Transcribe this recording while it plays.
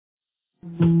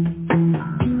Going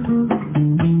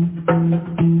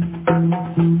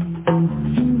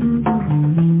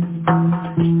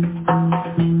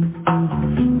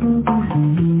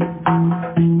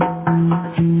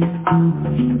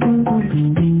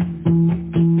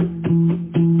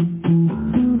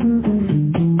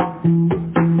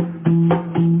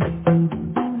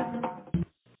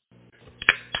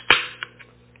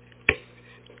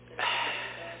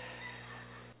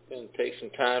to take some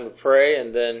time to pray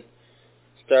and then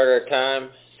start our time,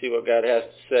 see what God has to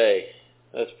say.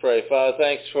 Let's pray. Father,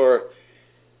 thanks for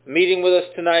meeting with us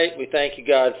tonight. We thank you,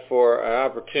 God, for an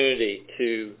opportunity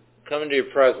to come into your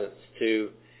presence, to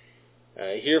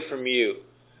hear from you,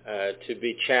 to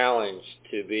be challenged,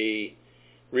 to be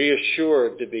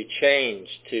reassured, to be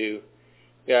changed, to,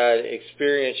 God,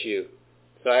 experience you.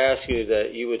 So I ask you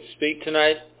that you would speak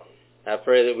tonight. I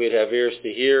pray that we'd have ears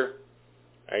to hear.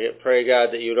 I pray,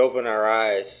 God, that you would open our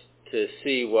eyes to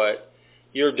see what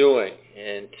you're doing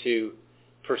and to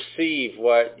perceive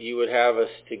what you would have us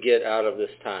to get out of this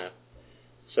time.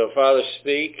 So, Father,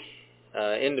 speak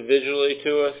individually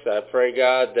to us. I pray,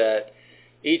 God, that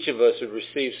each of us would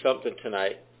receive something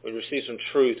tonight. We'd receive some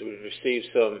truth. We'd receive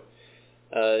some,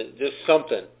 just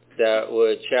something that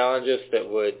would challenge us, that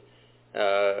would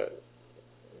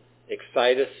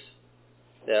excite us,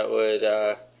 that would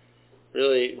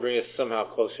really bring us somehow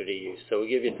closer to you. So we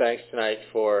give you thanks tonight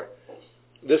for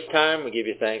this time. We give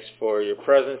you thanks for your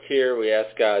presence here. We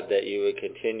ask, God, that you would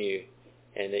continue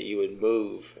and that you would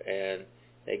move and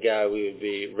that, God, we would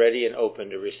be ready and open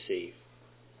to receive.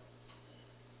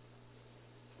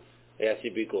 We ask you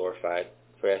to be glorified.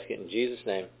 We ask it in Jesus'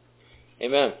 name.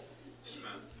 Amen.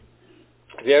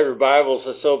 If you have your Bibles,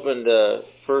 let's open to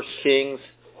 1 Kings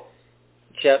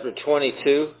chapter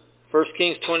 22. 1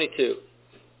 Kings 22.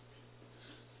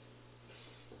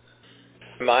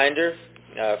 Reminder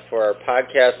for our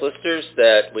podcast listeners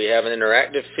that we have an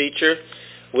interactive feature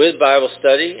with Bible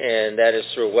study, and that is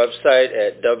through a website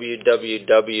at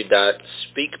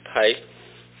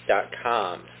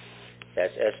www.speakpipe.com.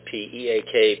 That's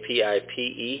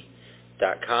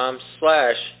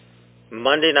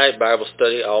speakpipe.com/Monday Night Bible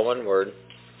Study, all one word.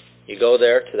 You go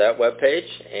there to that webpage,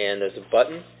 and there's a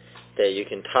button that you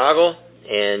can toggle,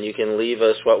 and you can leave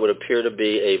us what would appear to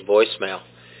be a voicemail.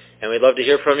 And we'd love to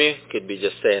hear from you. Could be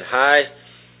just saying hi,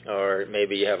 or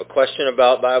maybe you have a question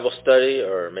about Bible study,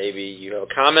 or maybe you have a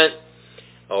comment,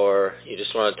 or you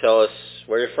just want to tell us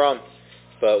where you're from.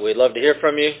 But we'd love to hear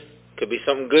from you. Could be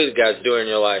something good God's doing in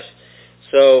your life.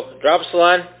 So drop us a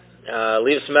line,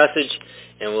 leave us a message,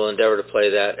 and we'll endeavor to play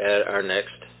that at our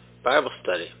next Bible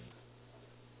study.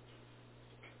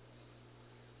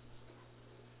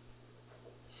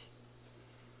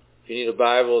 If you need a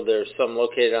Bible, there's some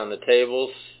located on the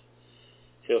tables.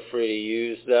 Feel free to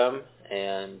use them,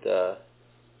 and they're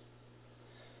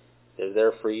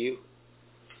there for you.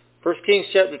 1 Kings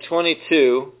chapter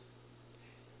 22,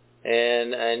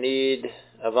 and I need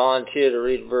a volunteer to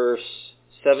read verse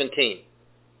 17.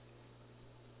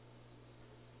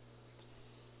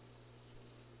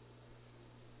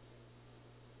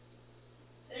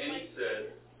 And he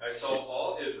said, I saw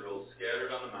all Israel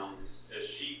scattered on the mountains as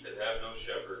sheep that have no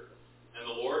shepherd. And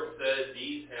the Lord said,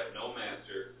 these have no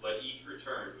master. Let each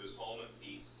return to his home in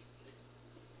peace.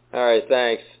 All right,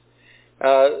 thanks.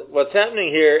 What's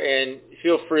happening here, and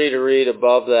feel free to read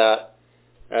above that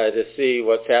to see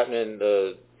what's happening in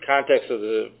the context of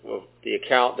the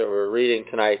account that we're reading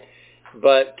tonight.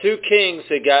 But two kings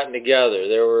had gotten together.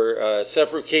 There were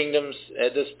separate kingdoms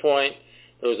at this point.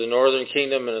 There was a northern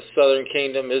kingdom and a southern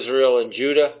kingdom, Israel and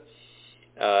Judah.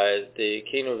 The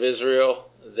kingdom of Israel,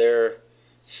 their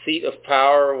seat of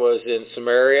power was in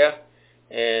Samaria,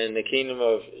 and the kingdom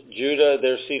of Judah,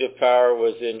 their seat of power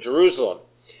was in Jerusalem.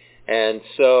 And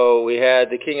so we had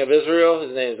the king of Israel,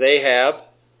 his name is Ahab,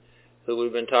 who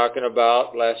we've been talking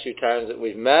about the last few times that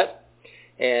we've met.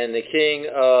 And the king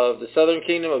of the southern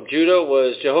kingdom of Judah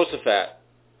was Jehoshaphat.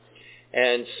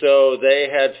 And so they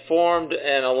had formed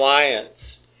an alliance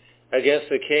against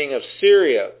the king of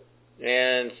Syria.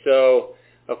 And so,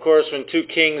 of course, when two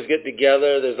kings get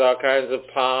together, there's all kinds of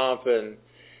pomp and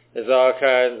there's all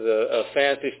kinds of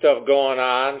fancy stuff going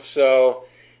on. So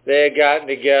they had gotten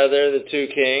together, the two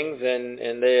kings, and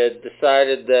they had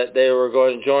decided that they were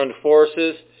going to join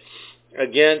forces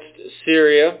against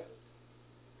Syria.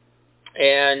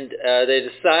 And they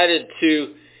decided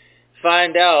to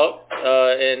find out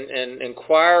and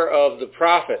inquire of the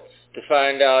prophets to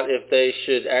find out if they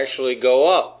should actually go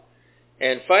up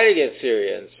and fight against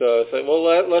Syria. And so it's like, well,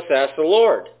 let's ask the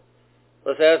Lord.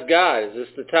 Let's ask God, is this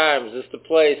the time? Is this the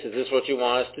place? Is this what you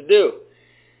want us to do?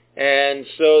 And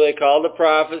so they called the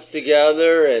prophets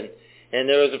together, And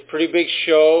there was a pretty big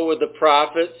show with the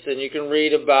prophets, and you can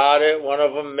read about it. One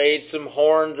of them made some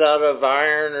horns out of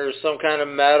iron or some kind of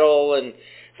metal, and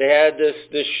they had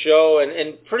this show,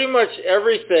 and pretty much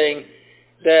everything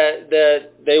that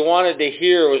they wanted to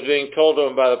hear was being told to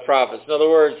them by the prophets. In other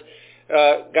words,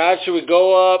 God, should we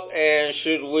go up and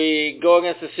should we go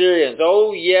against the Syrians?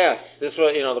 Oh, yes. This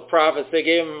was, the prophets, they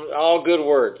gave them all good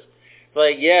words.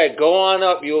 Like, yeah, go on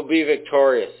up, you will be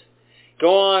victorious.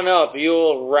 Go on up,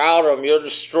 you'll rout them, you'll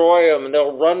destroy them, and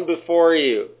they'll run before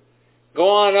you. Go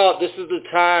on up, this is the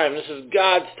time. This is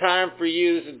God's time for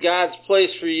you. This is God's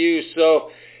place for you. So,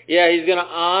 yeah, He's going to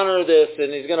honor this,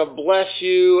 and He's going to bless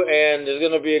you, and there's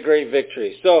going to be a great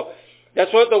victory. So,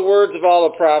 that's what the words of all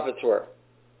the prophets were.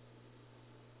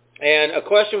 And a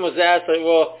question was asked, like,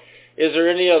 well, is there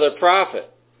any other prophet?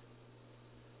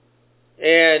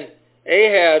 And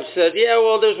Ahab said, yeah,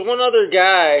 well, there's one other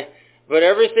guy, but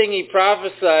everything he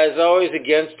prophesies is always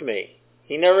against me.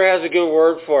 He never has a good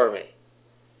word for me.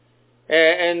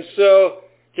 And so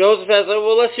Jehoshaphat said,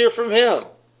 well, let's hear from him.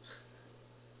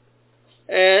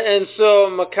 And so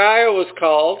Micaiah was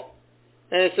called,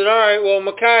 and he said, all right, well,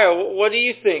 Micaiah, what do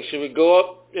you think? Should we go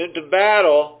up into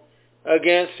battle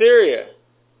against Syria?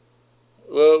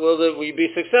 Will we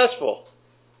be successful?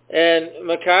 And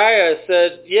Micaiah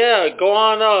said, yeah, go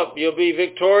on up. You'll be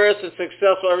victorious and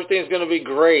successful. Everything's going to be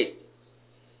great.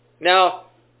 Now,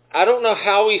 I don't know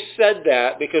how he said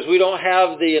that because we don't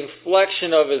have the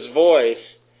inflection of his voice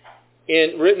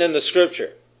written in the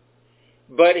Scripture.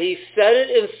 But he said it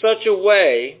in such a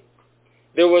way,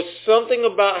 there was something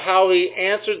about how he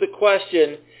answered the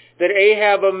question that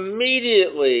Ahab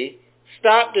immediately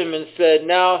stopped him and said,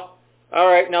 now, all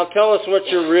right, now tell us what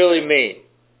you really mean.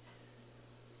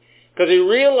 Because he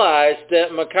realized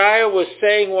that Micaiah was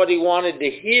saying what he wanted to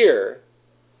hear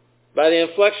by the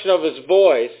inflection of his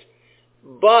voice,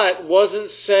 but wasn't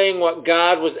saying what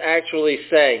God was actually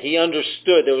saying. He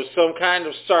understood. There was some kind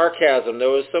of sarcasm. There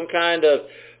was some kind of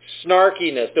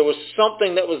snarkiness. There was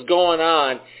something that was going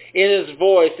on in his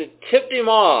voice that tipped him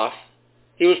off.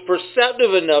 He was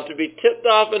perceptive enough to be tipped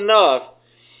off enough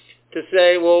to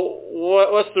say, well,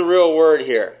 what's the real word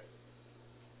here?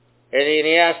 And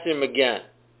he asked him again.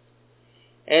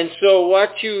 And so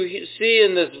what you see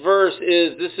in this verse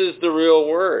is this is the real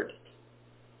word.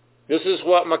 This is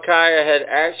what Micaiah had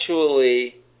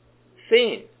actually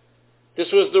seen. This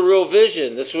was the real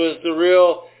vision. This was the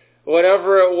real,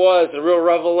 whatever it was, the real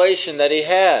revelation that he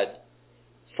had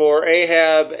for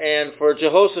Ahab and for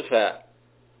Jehoshaphat.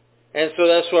 And so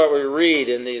that's what we read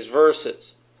in these verses.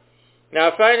 Now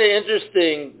I find it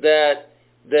interesting that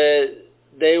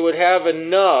they would have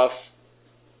enough,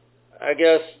 I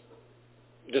guess,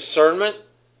 discernment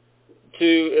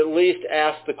to at least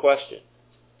ask the question.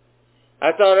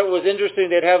 I thought it was interesting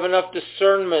they'd have enough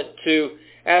discernment to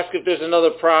ask if there's another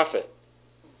prophet,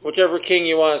 whichever king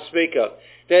you want to speak of.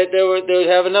 That they would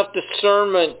have enough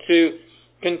discernment to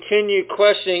continue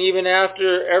questioning even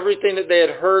after everything that they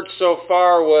had heard so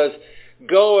far was,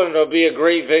 go and it'll be a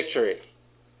great victory.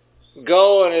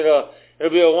 Go and it'll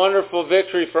be a wonderful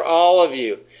victory for all of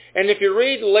you. And if you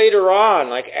read later on,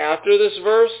 like after this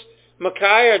verse,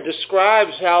 Micaiah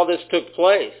describes how this took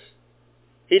place.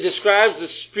 He describes the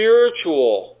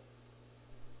spiritual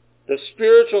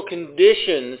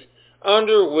conditions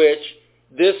under which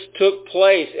this took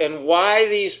place and why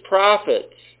these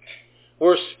prophets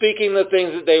were speaking the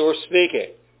things that they were speaking.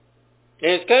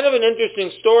 And it's kind of an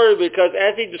interesting story because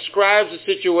as he describes the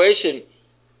situation,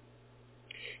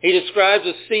 he describes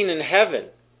a scene in heaven.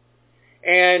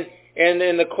 And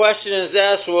then the question is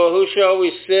asked, well, who shall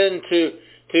we send to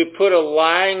put a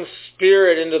lying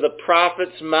spirit into the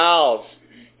prophets' mouths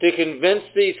to convince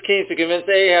these kings, to convince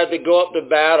Ahab to go up to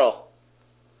battle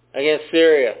against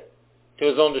Syria to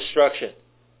his own destruction?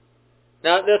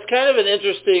 Now, that's kind of an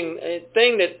interesting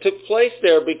thing that took place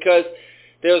there because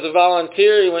there was a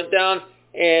volunteer. He went down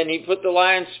and he put the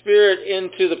lying spirit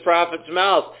into the prophets'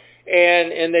 mouths,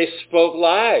 and they spoke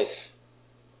lies.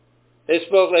 They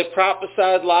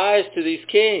prophesied lies to these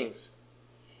kings.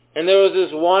 And there was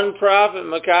this one prophet,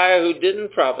 Micaiah, who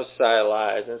didn't prophesy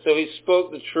lies, and so he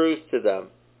spoke the truth to them.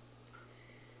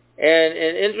 And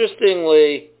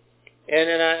interestingly,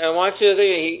 and I want you to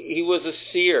think, he was a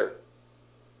seer.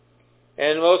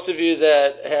 And most of you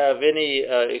that have any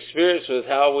experience with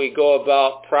how we go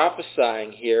about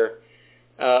prophesying here,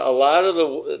 a lot of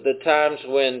the times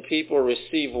when people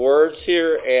receive words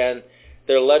here and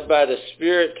they're led by the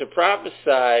Spirit to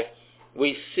prophesy,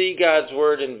 we see God's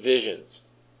word in visions.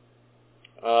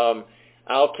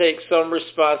 I'll take some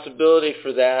responsibility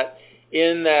for that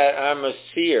in that I'm a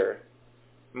seer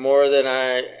more than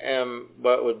I am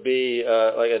what would be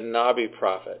like a knobby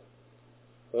prophet.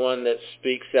 one that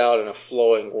speaks out in a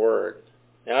flowing word.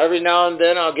 Now, every now and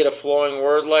then I'll get a flowing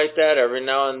word like that. Every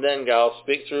now and then God will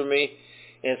speak through me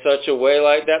in such a way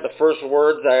like that. The first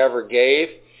words I ever gave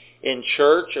in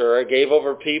church or I gave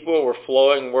over people were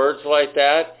flowing words like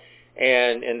that.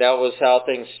 And that was how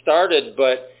things started.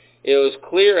 But it was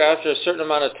clear after a certain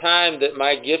amount of time that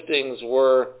my giftings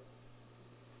were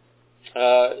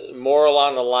more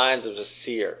along the lines of a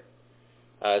seer.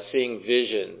 Seeing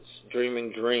visions,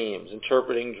 dreaming dreams,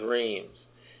 interpreting dreams,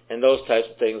 and those types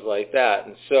of things like that.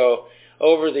 And so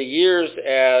over the years,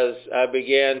 as I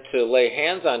began to lay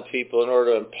hands on people in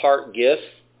order to impart gifts,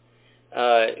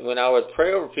 when I would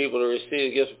pray over people to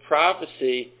receive the gift of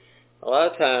prophecy, a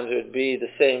lot of times it would be the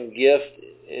same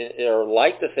gift, or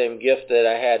like the same gift that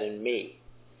I had in me.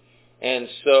 And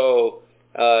so,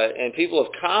 and people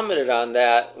have commented on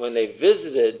that when they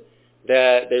visited,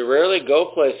 that they rarely go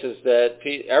places that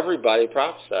everybody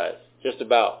prophesies, just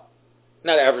about.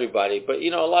 Not everybody, but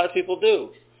a lot of people do.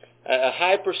 A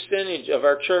high percentage of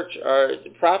our church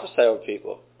prophesy over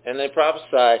people, and they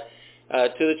prophesy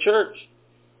to the church.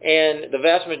 And the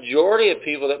vast majority of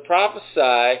people that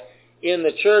prophesy in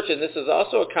the church, and this is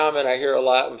also a comment I hear a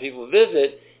lot when people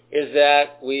visit, is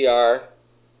that we are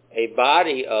a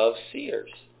body of seers.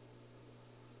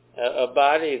 A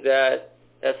body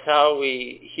that's how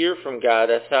we hear from God.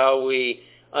 That's how we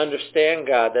understand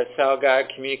God. That's how God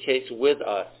communicates with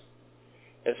us.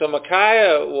 And so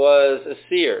Micaiah was a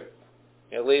seer,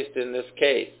 at least in this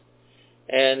case.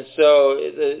 And so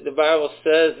the Bible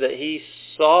says that he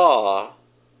saw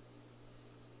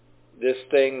this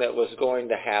thing that was going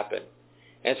to happen.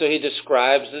 And so he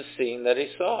describes the scene that he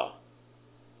saw.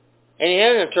 And he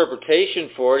had an interpretation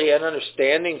for it. He had an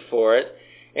understanding for it.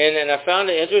 And I found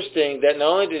it interesting that not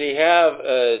only did he have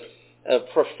a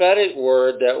prophetic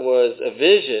word that was a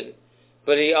vision,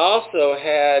 but he also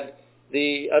had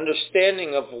the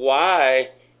understanding of why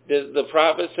the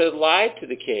prophets had lied to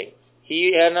the king.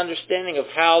 He had an understanding of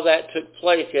how that took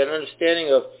place. He had an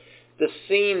understanding of the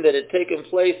scene that had taken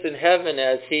place in heaven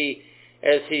as he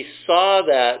saw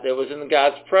that was in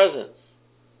God's presence.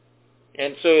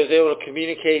 And so he was able to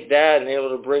communicate that and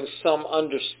able to bring some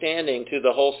understanding to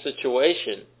the whole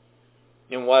situation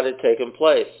and what had taken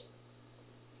place.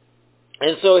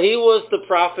 And so he was the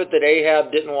prophet that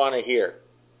Ahab didn't want to hear.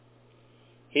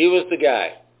 He was the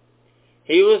guy.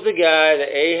 He was the guy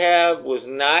that Ahab was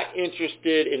not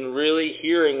interested in really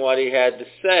hearing what he had to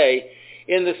say,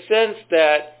 in the sense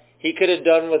that he could have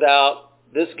done without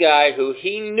this guy who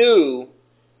he knew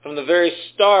from the very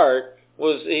start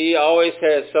he always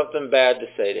had something bad to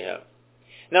say to him.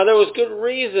 Now, there was good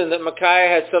reason that Micaiah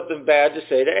had something bad to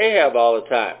say to Ahab all the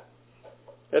time.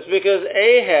 That's because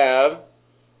Ahab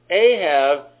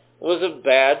was a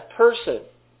bad person.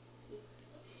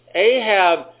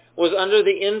 Ahab was under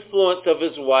the influence of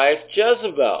his wife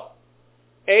Jezebel.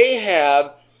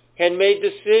 Ahab had made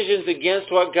decisions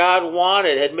against what God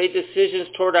wanted, had made decisions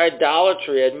toward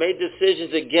idolatry, had made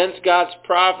decisions against God's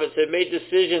prophets, had made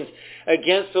decisions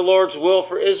against the Lord's will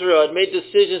for Israel, had made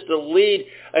decisions to lead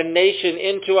a nation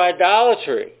into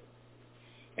idolatry.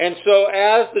 And so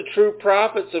as the true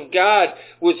prophets of God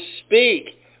would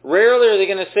speak, rarely are they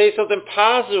going to say something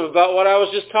positive about what I was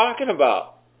just talking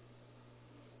about.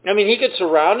 I mean, he could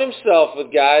surround himself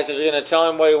with guys that are going to tell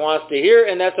him what he wants to hear,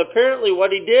 and that's apparently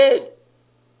what he did.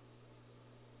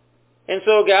 And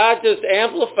so God just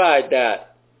amplified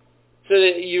that. So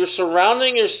that you're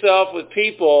surrounding yourself with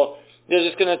people that are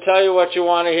just going to tell you what you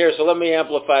want to hear. So let me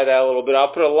amplify that a little bit.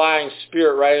 I'll put a lying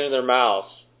spirit right into their mouths.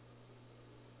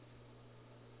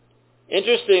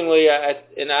 Interestingly,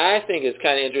 I think it's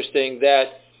kind of interesting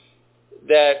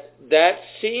that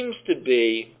seems to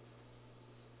be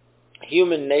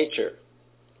human nature.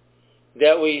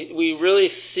 That we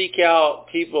really seek out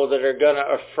people that are going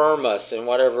to affirm us in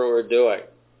whatever we're doing.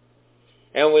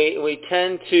 And we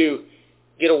tend to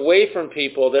get away from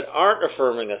people that aren't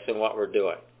affirming us in what we're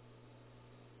doing.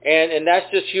 And that's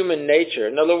just human nature.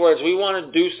 In other words, we want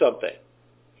to do something.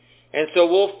 And so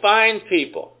we'll find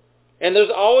people. And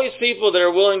there's always people that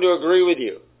are willing to agree with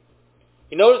you.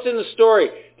 You notice in the story,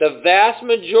 the vast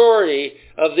majority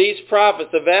of these prophets,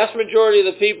 the vast majority of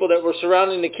the people that were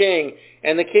surrounding the king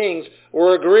and the kings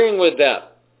were agreeing with them.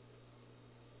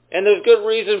 And there's good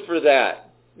reason for that.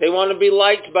 They want to be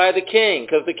liked by the king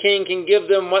because the king can give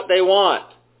them what they want.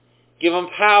 Give them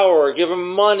power, or give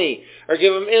them money, or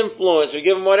give them influence, or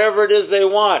give them whatever it is they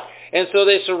want. And so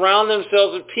they surround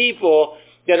themselves with people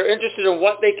that are interested in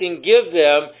what they can give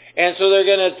them, and so they're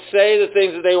going to say the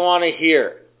things that they want to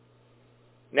hear.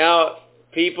 Now,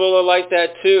 people are like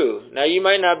that too. Now, you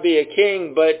might not be a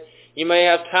king, but you may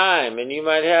have time, and you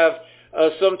might have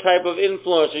some type of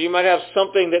influence, or you might have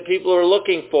something that people are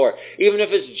looking for, even if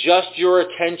it's just your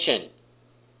attention.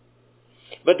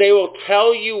 But they will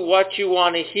tell you what you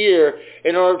want to hear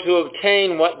in order to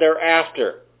obtain what they're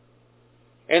after.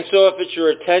 And so if it's your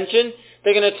attention,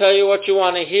 they're going to tell you what you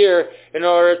want to hear in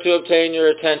order to obtain your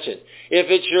attention. If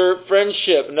it's your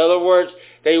friendship, in other words,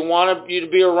 they want you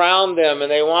to be around them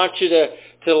and they want you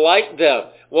to like them,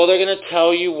 well, they're going to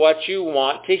tell you what you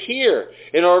want to hear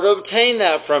in order to obtain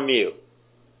that from you.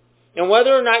 And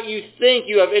whether or not you think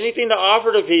you have anything to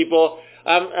offer to people,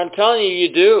 I'm telling you,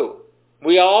 you do.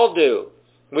 We all do.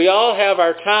 We all have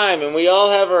our time and we all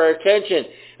have our attention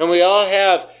and we all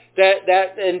have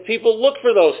that and people look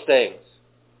for those things.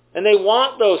 And they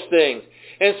want those things.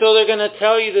 And so they're going to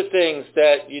tell you the things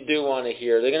that you do want to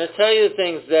hear. They're going to tell you the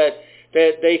things that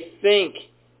they think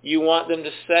you want them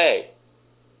to say.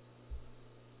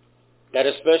 That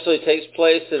especially takes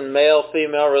place in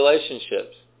male-female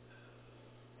relationships.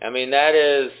 I mean, that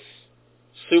is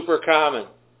super common.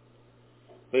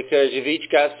 Because you've each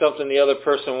got something the other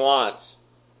person wants.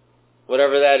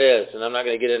 Whatever that is. And I'm not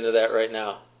going to get into that right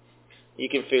now. You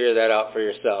can figure that out for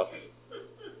yourself.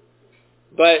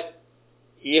 But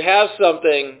you have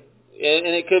something, and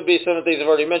it could be some of the things I've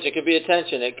already mentioned. It could be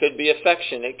attention. It could be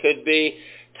affection. It could be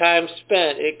time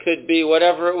spent. It could be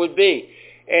whatever it would be.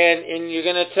 And you're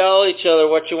going to tell each other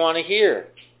what you want to hear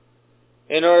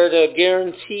in order to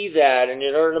guarantee that and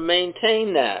in order to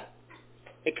maintain that.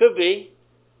 It could be.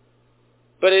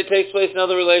 But it takes place in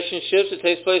other relationships. It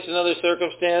takes place in other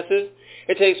circumstances.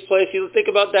 It takes place, you think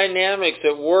about dynamics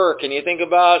at work, and you think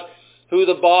about who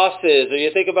the boss is, or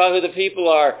you think about who the people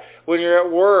are when you're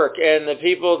at work and the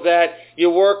people that you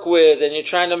work with, and you're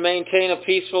trying to maintain a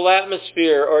peaceful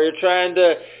atmosphere, or you're trying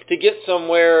to get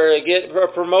somewhere, or to get a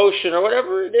promotion, or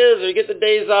whatever it is, or to get the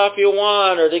days off you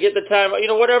want, or to get the time,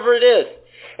 whatever it is.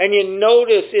 And you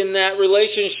notice in that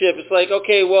relationship, it's like,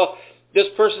 okay, well, this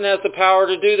person has the power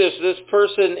to do this. This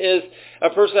person is a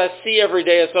person I see every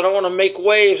day, and so I don't want to make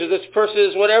waves. Or this person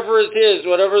is whatever it is,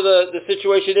 whatever the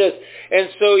situation is. And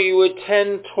so you would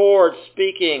tend towards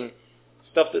speaking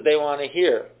stuff that they want to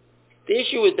hear. The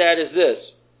issue with that is this,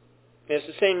 and it's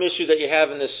the same issue that you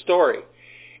have in this story,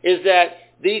 is that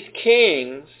these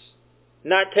kings,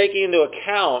 not taking into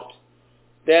account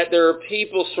that there are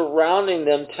people surrounding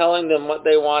them telling them what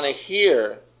they want to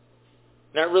hear,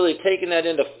 not really taking that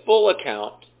into full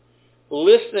account,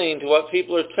 listening to what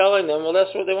people are telling them, well,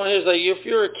 that's what they want to hear. It's like if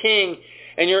you're a king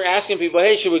and you're asking people,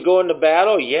 hey, should we go into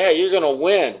battle? Yeah, you're going to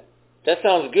win. That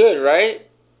sounds good, right?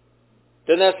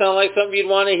 Doesn't that sound like something you'd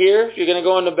want to hear if you're going to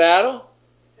go into battle?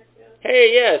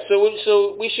 Hey, yeah,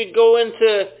 so we should go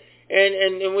into,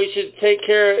 and we should take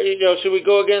care, should we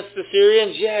go against the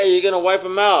Syrians? Yeah, you're going to wipe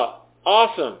them out.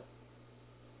 Awesome.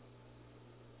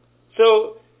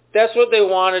 So that's what they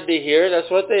wanted to hear. That's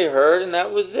what they heard, and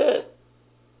that was it.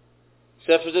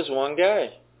 Except for this one guy.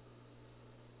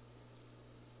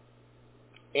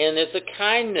 And it's a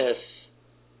kindness.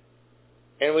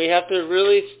 And we have to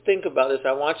really think about this.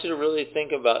 I want you to really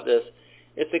think about this.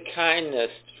 It's a kindness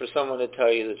for someone to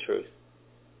tell you the truth.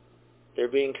 They're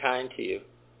being kind to you.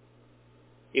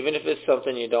 Even if it's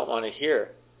something you don't want to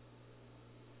hear.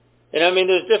 And I mean,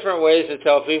 there's different ways to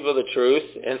tell people the truth,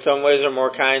 and some ways are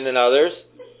more kind than others.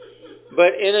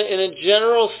 But in a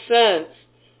general sense,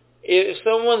 if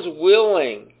someone's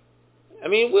willing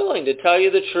to tell you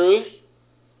the truth,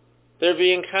 they're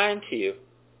being kind to you.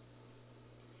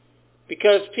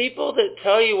 Because people that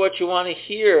tell you what you want to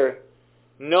hear,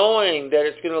 knowing that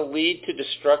it's going to lead to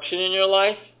destruction in your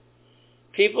life,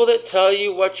 people that tell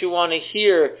you what you want to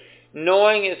hear,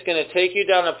 knowing it's going to take you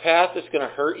down a path that's going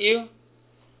to hurt you,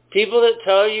 people that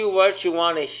tell you what you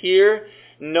want to hear,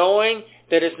 knowing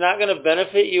that it's not going to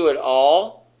benefit you at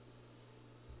all,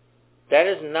 that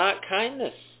is not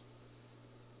kindness.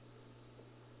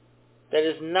 That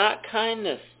is not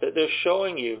kindness that they're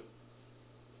showing you.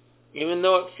 Even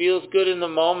though it feels good in the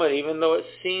moment, even though it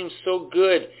seems so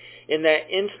good in that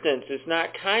instance, it's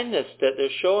not kindness that they're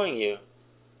showing you.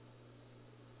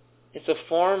 It's a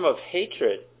form of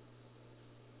hatred.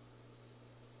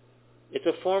 It's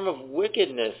a form of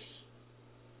wickedness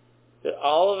that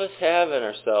all of us have in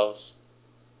ourselves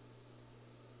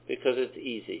because it's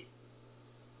easy.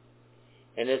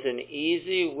 And it's an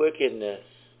easy wickedness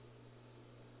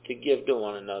to give to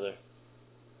one another.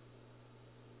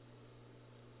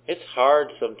 It's hard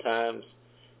sometimes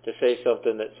to say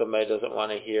something that somebody doesn't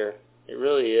want to hear. It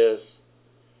really is.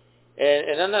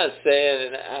 And I'm not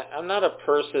saying, I'm not a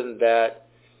person that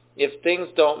if things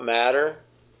don't matter,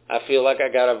 I feel like I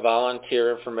got to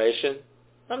volunteer information.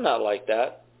 I'm not like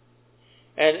that.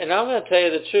 And I'm going to tell you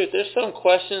the truth. There's some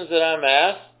questions that I'm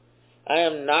asked, I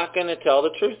am not going to tell the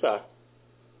truth on.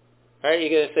 Right? You're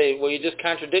going to say, well, you just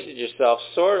contradicted yourself,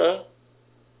 sort of.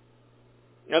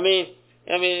 I mean,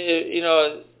 you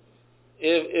know,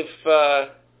 if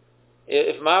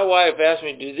my wife asked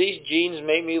me, do these jeans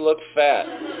make me look fat?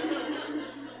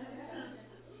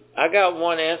 I got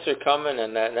one answer coming,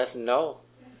 and that's no.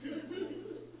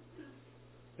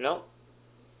 No.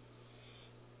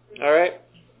 All right?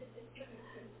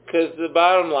 Because the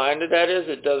bottom line to that is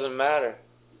it doesn't matter.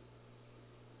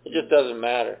 It just doesn't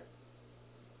matter.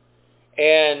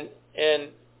 And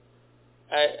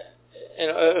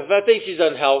if I think she's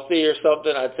unhealthy or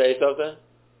something, I'd say something.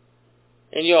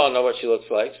 And you all know what she looks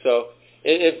like. So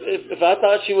if I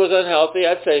thought she was unhealthy,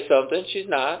 I'd say something. She's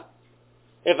not.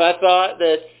 If I thought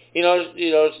that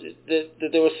that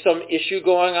there was some issue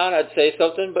going on, I'd say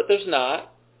something. But there's not.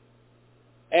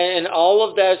 And all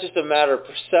of that is just a matter of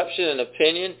perception and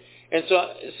opinion. And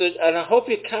so and I hope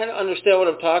you kind of understand what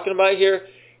I'm talking about here.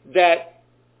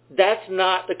 That's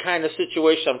not the kind of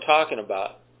situation I'm talking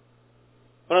about.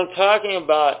 What I'm talking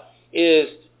about is,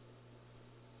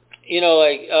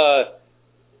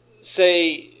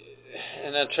 say,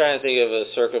 and I'm trying to think of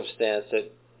a circumstance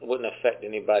that wouldn't affect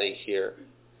anybody here.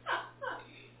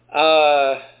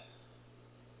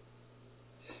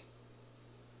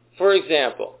 For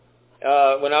example,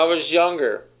 when I was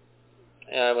younger,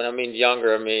 when I mean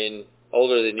younger, I mean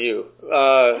older than you.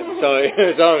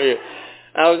 Some of you.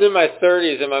 I was in my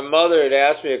 30s, and my mother had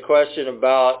asked me a question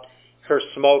about her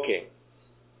smoking.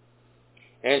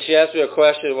 And she asked me a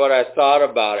question what I thought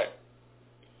about it.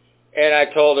 And I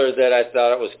told her that I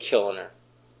thought it was killing her.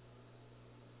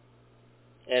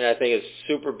 And I think it's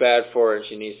super bad for her, and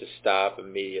she needs to stop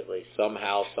immediately,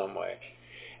 somehow, some way.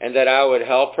 And that I would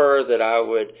help her, that I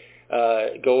would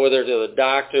go with her to the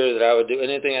doctor, that I would do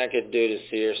anything I could do to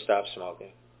see her stop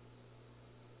smoking.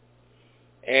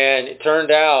 And it turned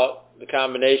out, the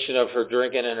combination of her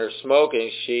drinking and her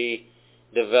smoking, she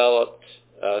developed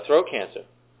throat cancer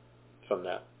from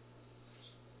that.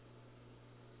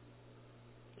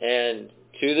 And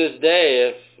to this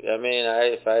day,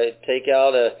 if I take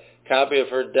out a copy of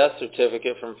her death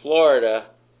certificate from Florida,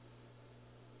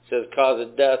 it says cause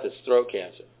of death is throat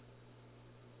cancer.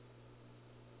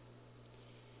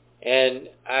 And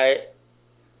I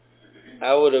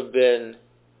would have been,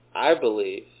 I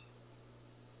believe,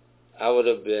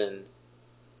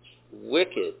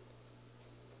 wicked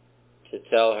to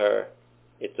tell her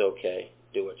it's okay,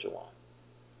 do what you want.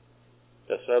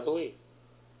 That's what I believe.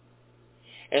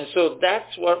 And so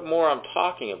that's what more I'm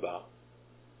talking about.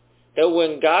 That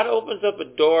when God opens up a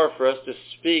door for us to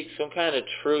speak some kind of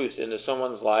truth into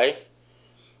someone's life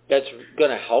that's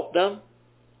going to help them,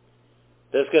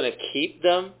 that's going to keep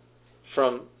them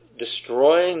from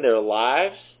destroying their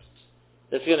lives,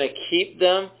 that's going to keep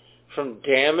them from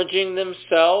damaging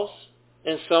themselves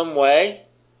in some way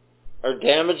or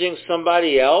damaging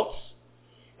somebody else,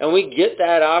 and we get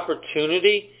that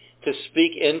opportunity to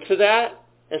speak into that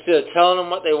instead of telling them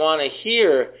what they want to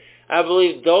hear, I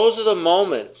believe those are the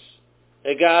moments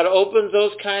that God opens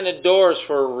those kind of doors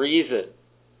for a reason,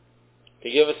 to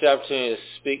give us the opportunity to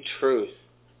speak truth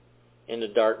into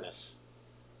darkness.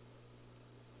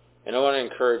 And I want to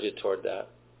encourage you toward that.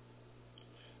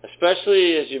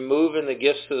 Especially as you move in the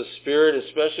gifts of the Spirit,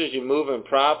 especially as you move in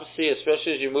prophecy,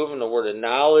 especially as you move in the word of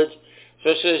knowledge,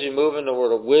 especially as you move in the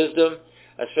word of wisdom,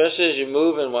 especially as you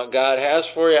move in what God has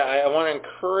for you, I want to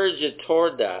encourage you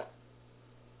toward that.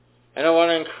 And I want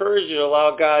to encourage you to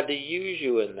allow God to use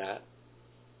you in that.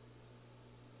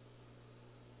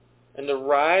 And to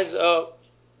rise up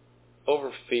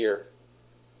over fear.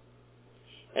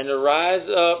 And to rise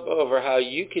up over how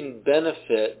you can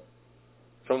benefit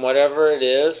from whatever it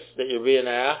is that you're being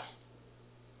asked.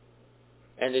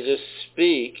 And to just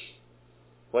speak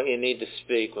what you need to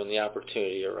speak when the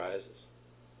opportunity arises.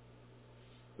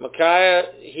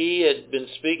 Micaiah, he had been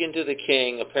speaking to the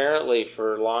king apparently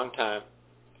for a long time.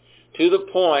 To the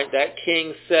point that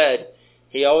king said,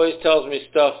 he always tells me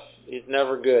stuff, he's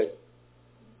never good.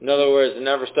 In other words,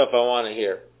 never stuff I want to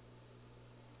hear.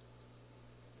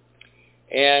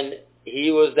 And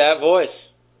he was that voice.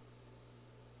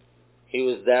 He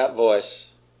was that voice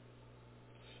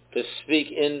to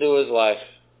speak into his life.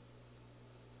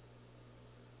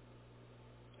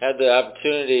 Had the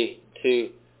opportunity to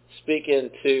speak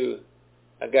into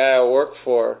a guy I work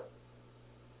for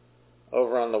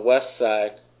over on the west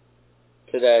side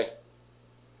today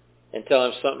and tell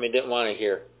him something he didn't want to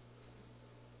hear.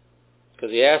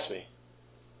 Because he asked me.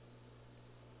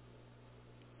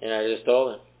 And I just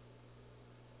told him.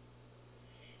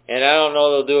 And I don't know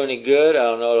if it'll do any good. I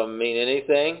don't know if it'll mean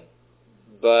anything.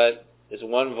 But it's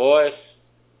one voice.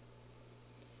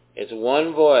 It's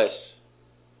one voice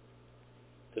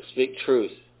to speak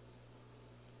truth.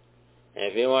 And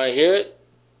if you want to hear it,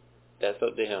 that's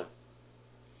up to him.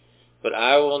 But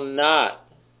I will not,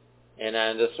 and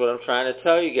that's what I'm trying to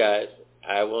tell you guys,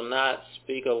 I will not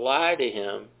speak a lie to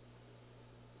him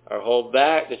or hold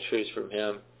back the truth from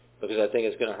him because I think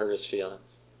it's going to hurt his feelings.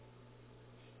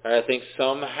 Or I think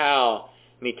somehow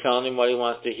me telling him what he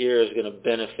wants to hear is going to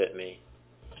benefit me.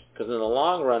 Because in the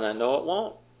long run, I know it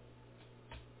won't.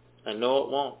 I know it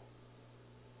won't.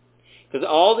 Because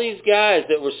all these guys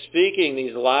that were speaking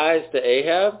these lies to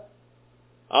Ahab,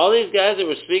 all these guys that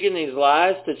were speaking these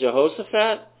lies to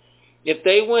Jehoshaphat, if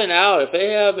they went out, if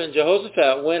Ahab and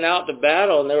Jehoshaphat went out to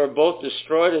battle and they were both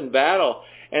destroyed in battle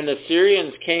and the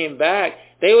Syrians came back,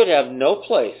 they would have no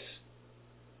place.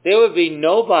 They would be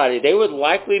nobody. They would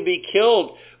likely be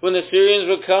killed when the Syrians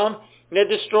would come and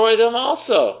they'd destroy them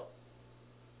also.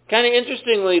 Kind of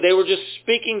interestingly, they were just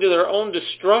speaking to their own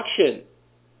destruction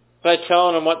by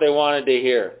telling them what they wanted to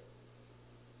hear.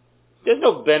 There's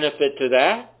no benefit to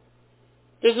that.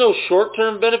 There's no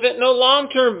short-term benefit, no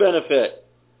long-term benefit.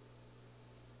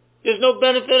 There's no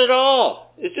benefit at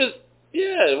all. It's just,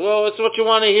 it's what you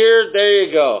want to hear. There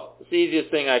you go. It's the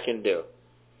easiest thing I can do.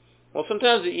 Well,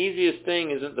 sometimes the easiest thing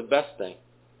isn't the best thing.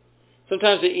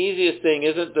 Sometimes the easiest thing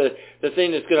isn't the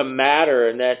thing that's going to matter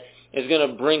and that is going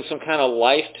to bring some kind of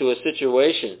life to a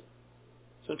situation.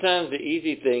 Sometimes the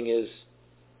easy thing is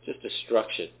just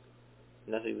destruction.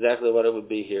 And that's exactly what it would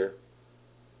be here.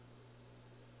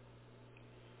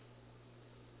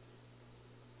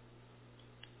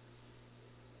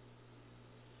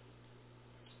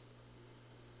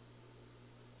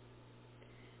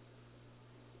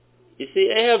 You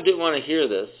see, Ahab didn't want to hear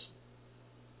this.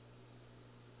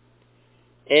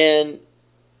 And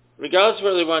regardless of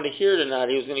whether he wanted to hear it or not,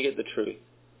 he was going to get the truth.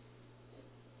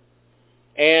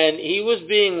 And he was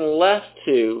being left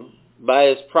to, by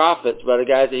his prophets, by the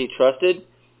guys that he trusted,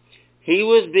 he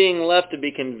was being left to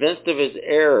be convinced of his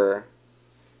error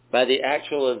by the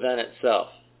actual event itself.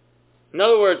 In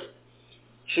other words,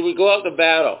 should we go out to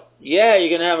battle? Yeah, you're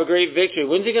going to have a great victory.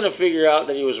 When's he going to figure out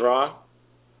that he was wrong?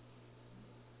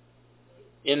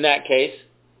 In that case,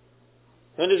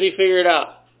 when does he figure it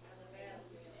out?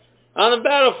 On the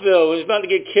battlefield, when he's about to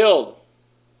get killed,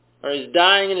 or he's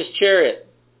dying in his chariot.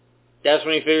 That's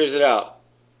when he figures it out.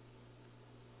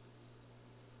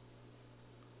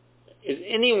 Is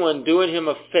anyone doing him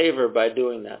a favor by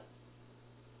doing that?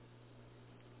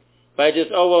 By just,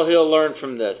 he'll learn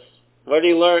from this. What did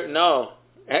he learn? No.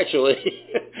 Actually,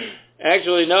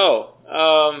 no.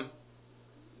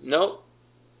 Nope.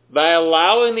 By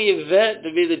allowing the event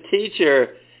to be the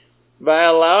teacher, by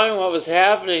allowing what was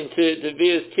happening to be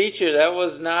his teacher, that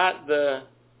would not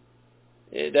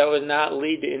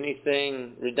lead to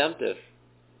anything redemptive.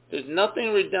 There's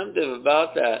nothing redemptive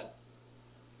about that.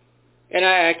 And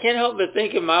I can't help but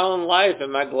think in my own life,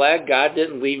 am I glad God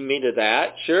didn't leave me to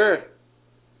that? Sure.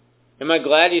 Am I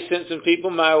glad he sent some people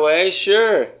my way?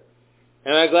 Sure.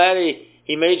 Am I glad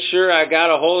he made sure I got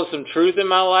a hold of some truth in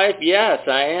my life? Yes,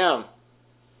 I am.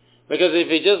 Because if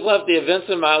he just left the events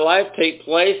in my life take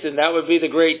place and that would be the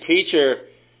great teacher,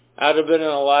 I'd have been in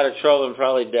a lot of trouble and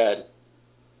probably dead.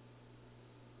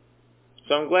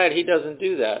 So I'm glad he doesn't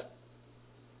do that.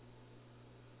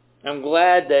 I'm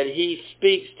glad that he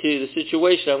speaks to the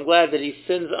situation. I'm glad that he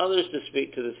sends others to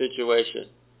speak to the situation.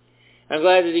 I'm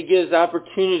glad that he gives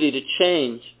opportunity to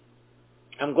change.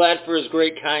 I'm glad for his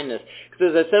great kindness.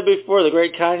 Because as I said before, the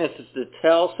great kindness is to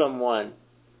tell someone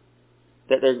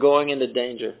that they're going into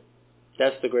danger.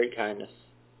 That's the great kindness.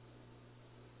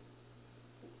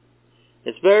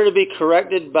 It's better to be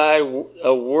corrected by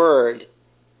a word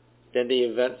than the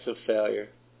events of failure.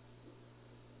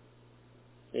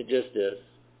 It just is.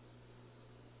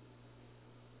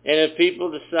 And if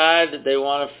people decide that they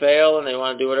want to fail and they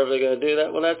want to do whatever they're going to do,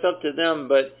 that's up to them,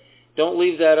 but don't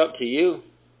leave that up to you.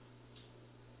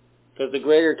 Because the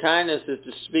greater kindness is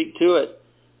to speak to it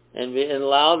and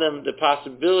allow them the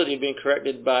possibility of being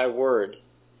corrected by word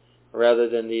rather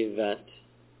than the event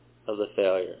of the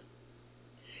failure.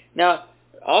 Now,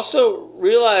 also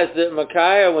realize that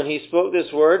Micaiah, when he spoke this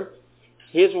word,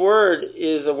 his word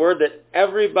is a word that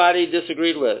everybody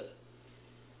disagreed with.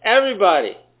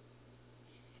 Everybody.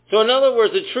 So in other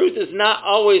words, the truth is not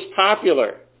always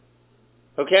popular.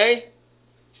 Okay?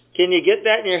 Can you get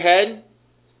that in your head?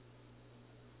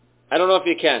 I don't know if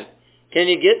you can. Can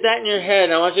you get that in your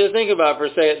head? I want you to think about it for a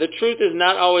second. The truth is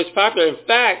not always popular. In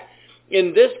fact,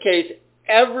 in this case,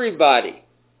 everybody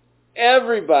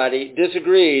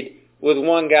disagreed with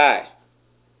one guy.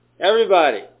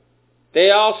 Everybody.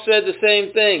 They all said the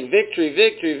same thing. Victory,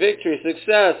 victory, victory,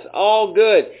 success, all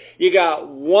good. You got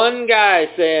one guy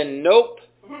saying, nope,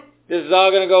 this is all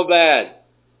going to go bad.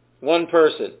 One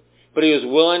person. But he was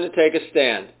willing to take a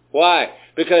stand. Why?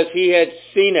 Because he had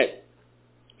seen it.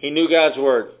 He knew God's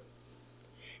Word.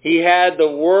 He had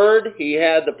the Word, he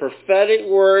had the prophetic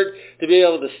Word to be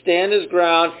able to stand his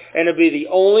ground and to be the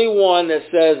only one that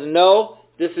says, no,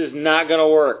 this is not going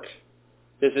to work.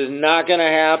 This is not going to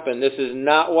happen. This is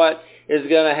not what is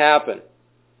going to happen.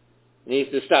 It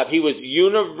needs to stop. He was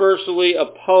universally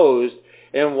opposed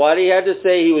in what he had to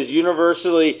say. He was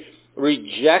universally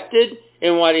rejected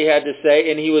in what he had to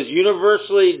say, and he was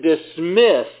universally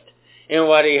dismissed in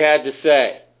what he had to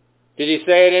say. Did he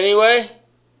say it anyway?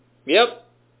 Yep.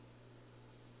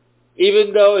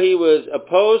 Even though he was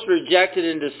opposed, rejected,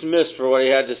 and dismissed for what he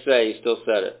had to say, he still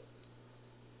said it.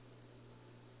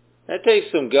 That takes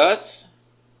some guts.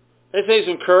 That takes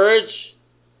some courage.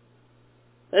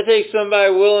 That takes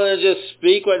somebody willing to just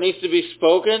speak what needs to be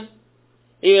spoken,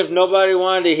 even if nobody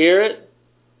wanted to hear it.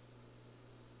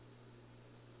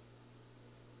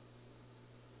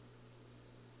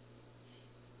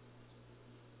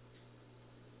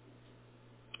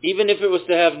 Even if it was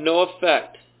to have no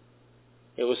effect,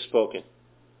 it was spoken.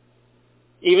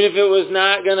 Even if it was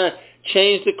not going to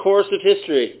change the course of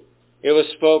history, it was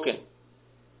spoken.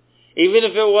 Even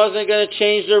if it wasn't going to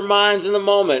change their minds in the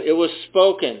moment, it was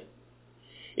spoken.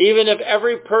 Even if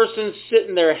every person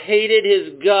sitting there hated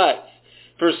his guts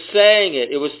for saying it,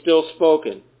 it was still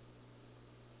spoken.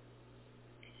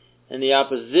 And the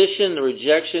opposition, the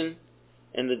rejection,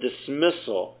 and the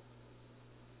dismissal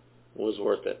was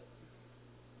worth it.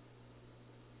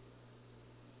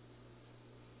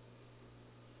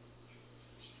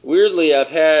 Weirdly, I've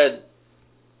had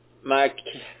my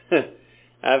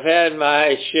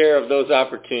share of those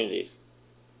opportunities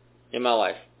in my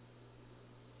life,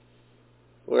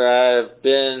 where I've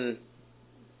been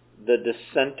the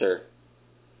dissenter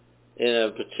in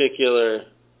a particular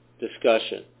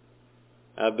discussion.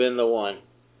 I've been the one.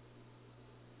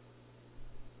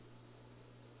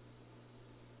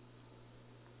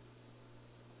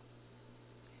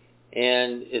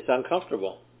 And it's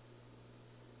uncomfortable.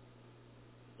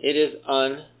 It is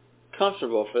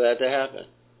uncomfortable for that to happen.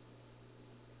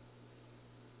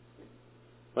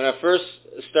 When I first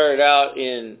started out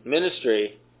in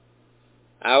ministry,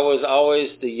 I was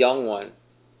always the young one.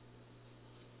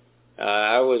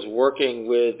 I was working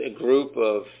with a group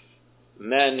of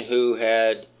men who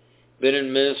had been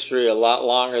in ministry a lot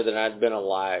longer than I'd been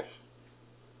alive.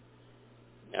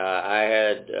 I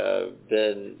had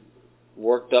been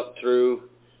worked up through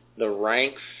the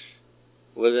ranks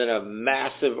within a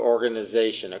massive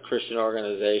organization, a Christian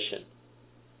organization,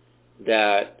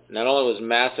 that not only was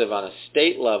massive on a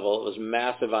state level, it was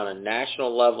massive on a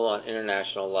national level and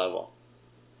international level.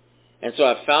 And so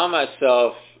I found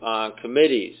myself on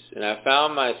committees, and I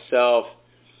found myself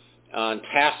on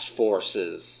task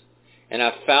forces, and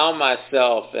I found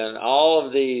myself in all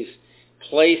of these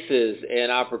places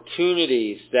and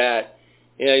opportunities that,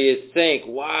 you think,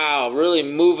 wow, really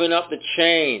moving up the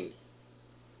chain.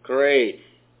 Great.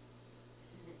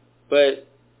 But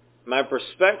my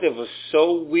perspective was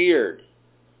so weird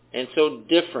and so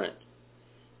different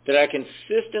that I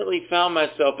consistently found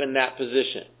myself in that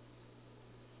position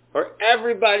where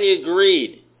everybody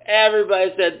agreed.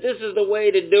 Everybody said, this is the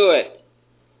way to do it.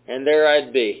 And there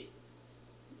I'd be.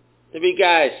 There'd be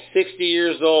guys 60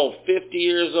 years old, 50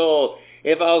 years old.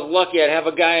 If I was lucky, I'd have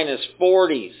a guy in his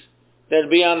 40s that'd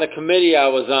be on the committee I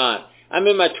was on. I'm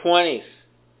in my 20s.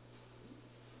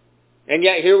 And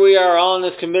yet here we are all in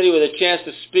this committee with a chance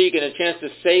to speak and a chance to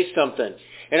say something.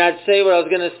 And I'd say what I was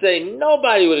going to say.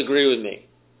 Nobody would agree with me.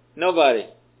 Nobody.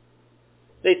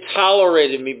 They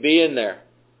tolerated me being there.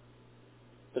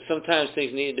 But sometimes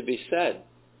things needed to be said.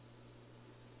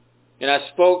 And I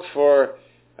spoke for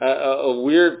a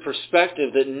weird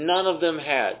perspective that none of them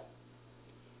had.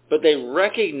 But they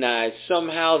recognized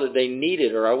somehow that they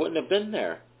needed, or I wouldn't have been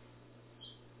there.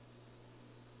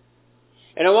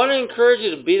 And I want to encourage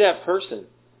you to be that person.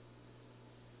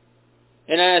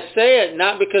 And I say it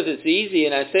not because it's easy,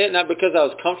 and I say it not because I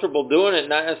was comfortable doing it,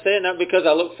 and I say it not because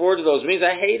I look forward to those meetings.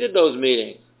 I hated those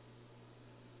meetings.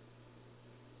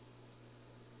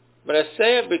 But I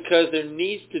say it because there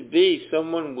needs to be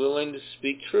someone willing to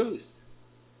speak truth.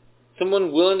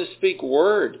 Someone willing to speak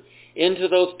word into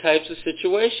those types of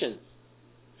situations.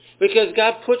 Because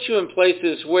God puts you in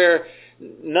places where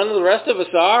none of the rest of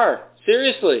us are.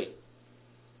 Seriously.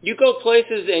 You go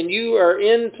places and you are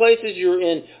in places, you're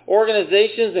in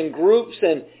organizations and groups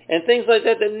and things like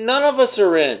that none of us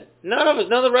are in. None of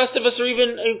the rest of us are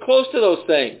even close to those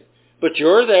things. But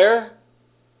you're there.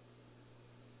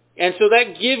 And so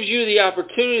that gives you the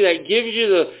opportunity, that gives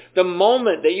you the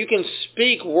moment that you can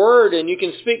speak word and you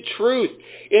can speak truth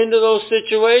into those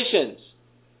situations.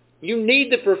 You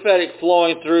need the prophetic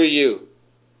flowing through you.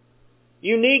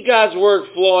 You need God's Word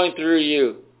flowing through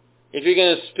you if you're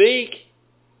going to speak.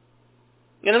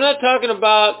 And I'm not talking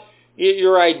about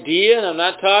your idea, and I'm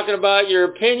not talking about your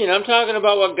opinion. I'm talking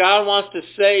about what God wants to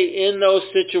say in those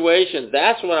situations.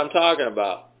 That's what I'm talking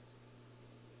about.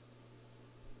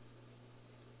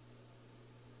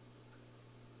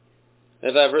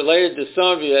 As I've related to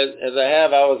some of you, as I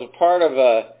have, I was a part of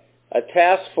a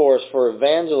task force for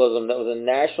evangelism that was a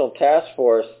national task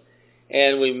force,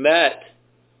 and we met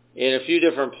in a few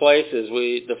different places.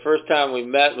 The first time we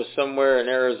met was somewhere in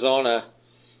Arizona.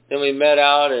 Then we met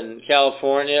out in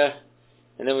California,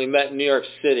 and then we met in New York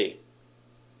City.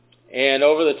 And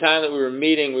over the time that we were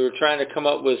meeting, we were trying to come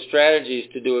up with strategies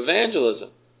to do evangelism.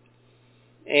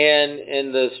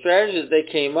 And the strategies they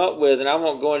came up with, and I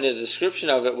won't go into the description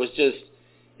of it, was just,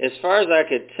 as far as I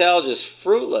could tell, just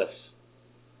fruitless.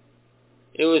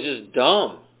 It was just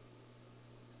dumb.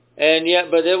 And yet,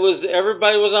 but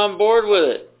everybody was on board with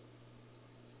it.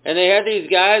 And they had these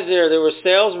guys there, they were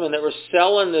salesmen that were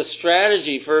selling this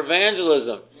strategy for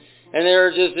evangelism. And they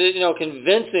were just,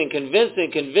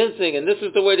 convincing, and this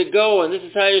is the way to go, and this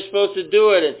is how you're supposed to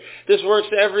do it, and this works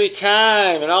every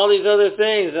time, and all these other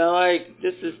things. And I'm like,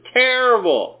 this is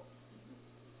terrible.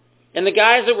 And the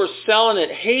guys that were selling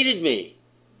it hated me,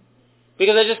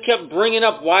 because I just kept bringing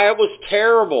up why it was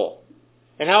terrible,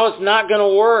 and how it's not going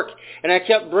to work. And I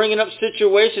kept bringing up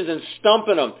situations and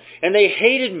stumping them, and they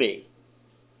hated me.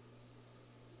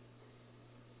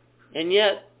 And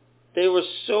yet, they were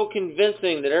so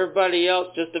convincing that everybody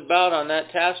else just about on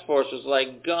that task force was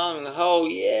like gung-ho,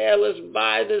 yeah, let's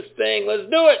buy this thing, let's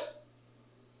do it.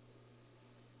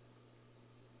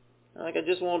 I'm like, I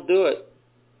just won't do it.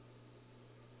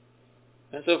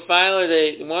 And so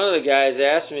finally, one of the guys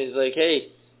asked me, he's like, hey,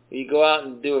 will you go out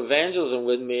and do evangelism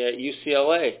with me at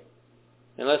UCLA?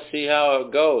 And let's see how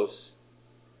it goes.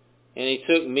 And he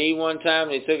took me one time,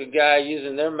 and he took a guy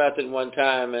using their method one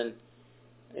time, and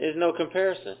there's no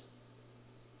comparison.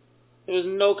 There was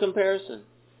no comparison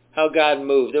how God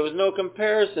moved. There was no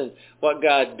comparison what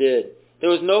God did. There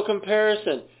was no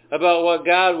comparison about what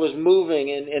God was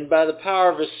moving and by the power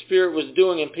of His Spirit was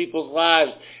doing in people's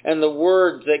lives, and the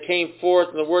words that came forth,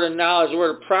 and the word of knowledge, the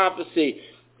word of prophecy,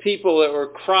 people that were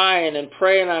crying and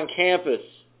praying on campus.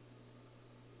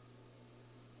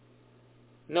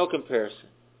 No comparison.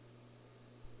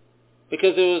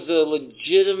 Because it was a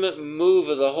legitimate move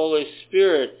of the Holy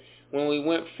Spirit when we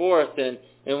went forth and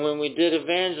when we did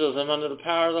evangelism under the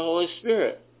power of the Holy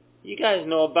Spirit. You guys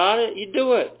know about it. You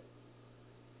do it.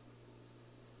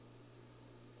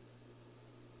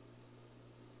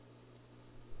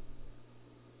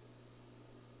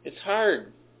 It's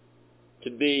hard to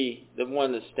be the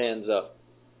one that stands up.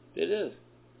 It is.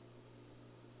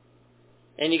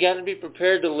 And you got to be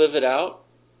prepared to live it out.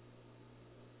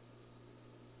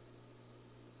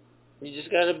 You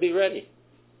just got to be ready.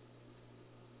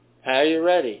 How are you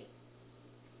ready?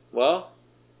 Well,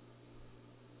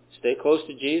 stay close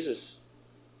to Jesus.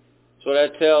 That's what I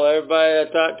tell everybody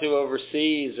I talk to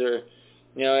overseas, or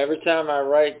every time I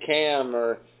write Cam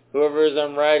or whoever it is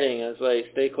I'm writing, it's like,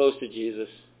 stay close to Jesus.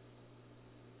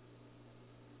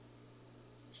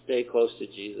 Stay close to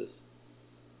Jesus.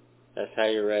 That's how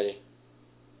you're ready.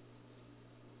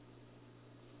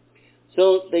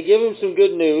 So they give him some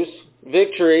good news.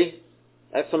 Victory!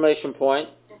 Exclamation point.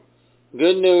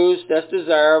 Good news, that's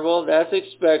desirable, that's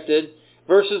expected,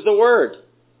 versus the Word.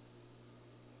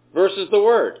 Versus the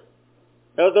Word.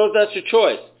 That's your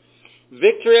choice.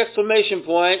 Victory! Exclamation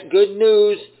point. Good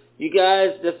news, you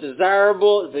guys, that's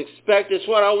desirable, it's expected, it's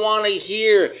what I want to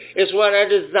hear. It's what I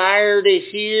desire to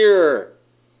hear.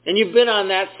 And you've been on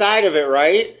that side of it,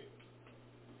 right?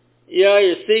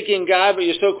 You're seeking God, but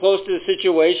you're so close to the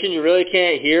situation you really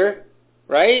can't hear,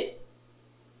 right?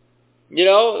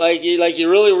 Like you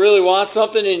really, really want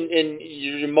something and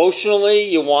you emotionally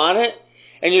you want it,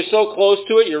 and you're so close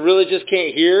to it you really just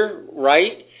can't hear,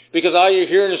 right? Because all you're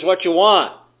hearing is what you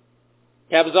want.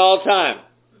 It happens all the time.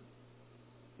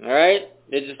 All right?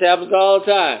 It just happens all the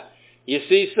time. You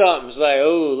see something, it's like,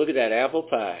 oh, look at that apple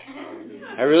pie.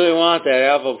 I really want that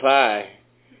apple pie.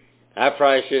 I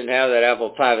probably shouldn't have that apple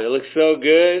pie, but it looks so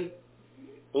good.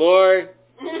 Lord,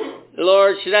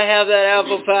 should I have that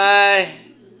apple pie?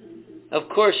 Of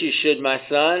course you should, my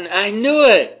son. I knew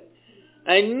it.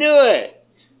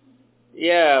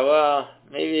 Yeah, well,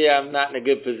 maybe I'm not in a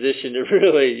good position to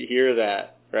really hear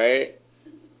that, right?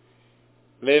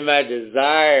 Maybe my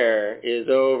desire is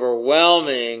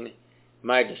overwhelming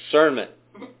my discernment.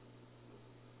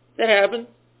 That happens.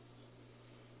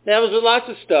 It happens with lots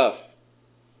of stuff.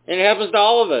 And it happens to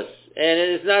all of us. And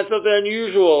it's not something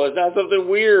unusual. It's not something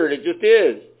weird. It just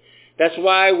is. That's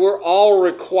why we're all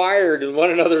required in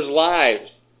one another's lives.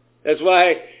 That's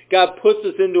why God puts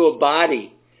us into a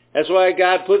body. That's why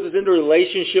God puts us into a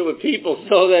relationship with people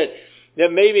so that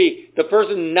maybe the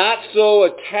person not so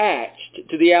attached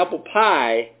to the apple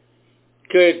pie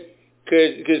could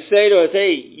say to us,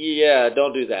 hey, yeah,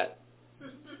 don't do that.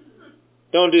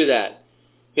 Don't do that.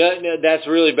 Yeah, that's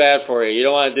really bad for you. You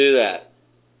don't want to do that.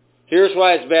 Here's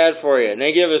why it's bad for you. And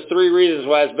they give us 3 reasons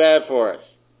why it's bad for us.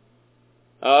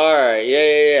 All right,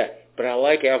 yeah. But I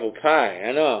like apple pie.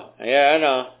 I know. Yeah, I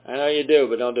know. I know you do,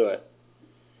 but don't do it.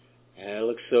 Yeah, it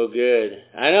looks so good.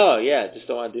 I know, yeah, just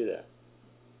don't want to do that.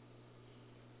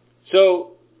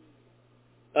 So,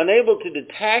 unable to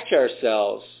detach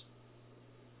ourselves,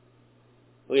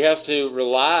 we have to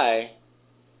rely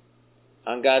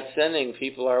on God sending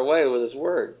people our way with His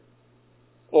Word.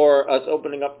 Or us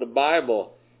opening up the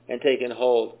Bible and taking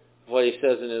hold of what He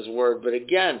says in His Word. But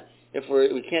again, if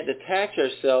we can't detach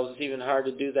ourselves, it's even hard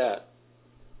to do that.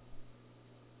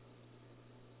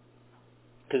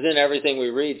 Because then everything we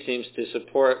read seems to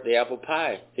support the apple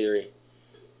pie theory.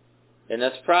 And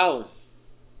that's a problem.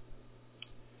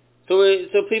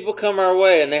 So people come our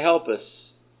way and they help us.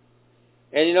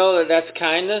 And you know that's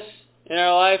kindness in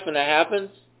our life when that happens?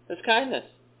 That's kindness.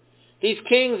 These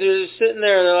kings are just sitting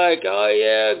there, they're like, oh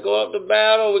yeah, go up to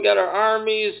battle, we got our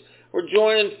armies, we're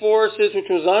joining forces, which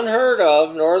was unheard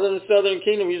of. Northern and Southern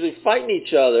Kingdom usually fighting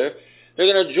each other.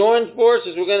 They're going to join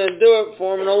forces, we're going to do it,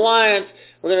 form an alliance,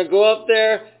 we're going to go up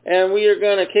there, and we are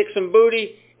going to kick some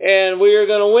booty, and we are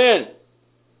going to win.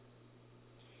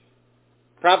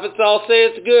 Prophets all say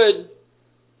it's good.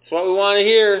 That's what we want to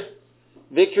hear.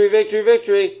 Victory, victory,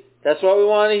 victory. That's what we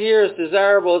want to hear. It's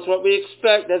desirable. It's what we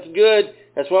expect. That's good.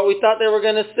 That's what we thought they were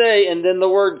going to say. And then the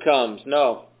word comes.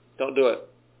 No, don't do it.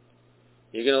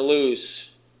 You're going to lose.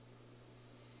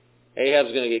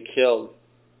 Ahab's going to get killed.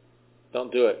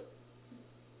 Don't do it.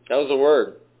 That was the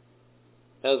word.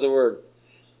 That was the word.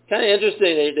 Kind of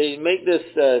interesting. They make this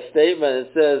statement.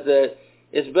 It says that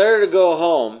it's better to go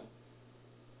home.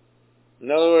 In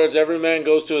other words, every man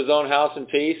goes to his own house in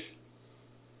peace.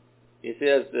 You see,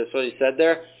 that's what he said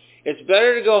there. It's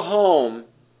better to go home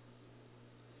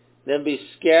than be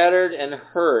scattered and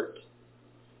hurt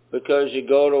because you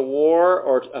go to war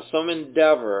or some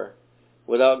endeavor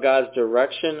without God's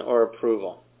direction or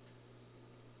approval.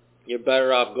 You're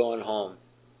better off going home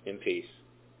in peace.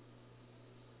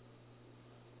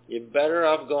 You're better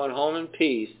off going home in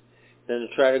peace than to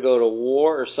try to go to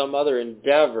war or some other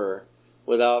endeavor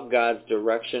without God's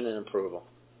direction and approval.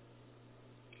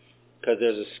 Because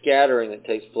there's a scattering that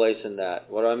takes place in that.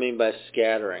 What do I mean by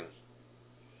scattering?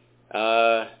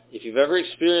 If you've ever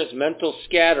experienced mental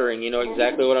scattering, you know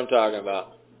exactly what I'm talking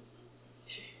about.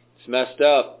 It's messed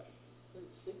up.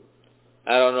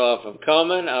 I don't know if I'm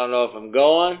coming. I don't know if I'm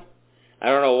going. I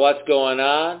don't know what's going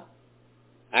on.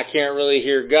 I can't really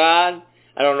hear God.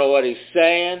 I don't know what He's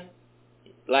saying.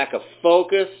 Lack of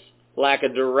focus. Lack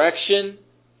of direction.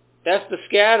 That's the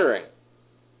scattering.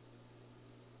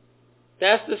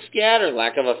 That's the scattering.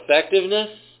 Lack of effectiveness.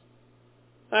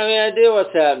 I have any idea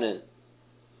what's happening.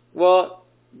 Well,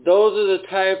 those are the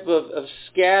type of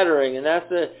scattering, and that's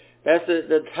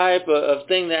the type of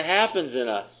thing that happens in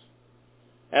us.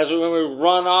 As when we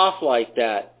run off like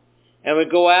that, and we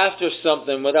go after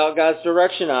something without God's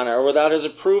direction on it, or without His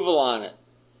approval on it.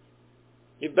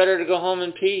 You're better to go home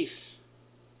in peace.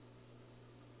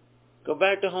 Go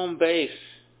back to home base.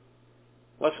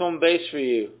 What's home base for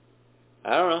you?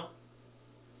 I don't know.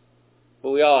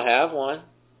 But we all have one.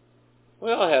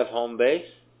 We all have home base.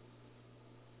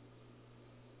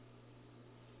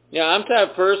 Yeah, I'm the type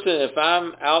of person, if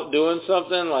I'm out doing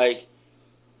something, like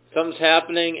something's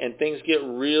happening and things get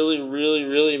really, really,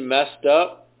 really messed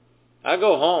up, I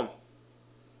go home.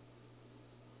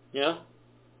 You know?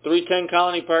 310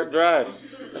 Colony Park Drive.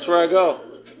 That's where I go.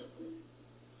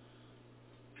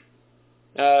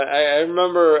 I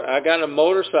remember I got in a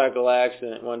motorcycle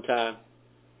accident one time.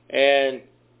 And,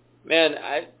 man,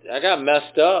 I got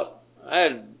messed up. I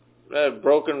had a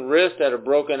broken wrist, I had a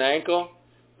broken ankle.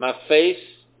 My face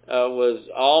was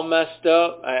all messed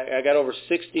up. I got over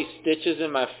 60 stitches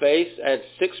in my face. I had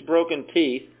 6 broken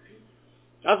teeth.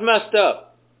 I was messed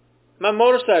up. My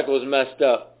motorcycle was messed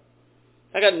up.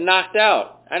 I got knocked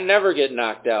out. I never get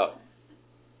knocked out.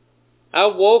 I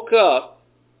woke up,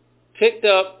 picked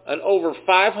up an over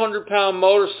 500-pound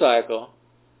motorcycle,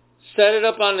 set it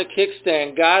up on the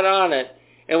kickstand, got on it,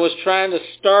 and was trying to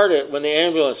start it when the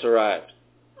ambulance arrived.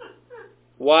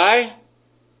 Why?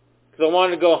 Because I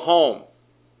wanted to go home.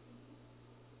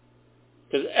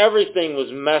 Because everything was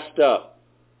messed up.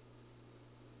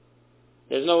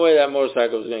 There's no way that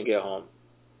motorcycle was going to get home.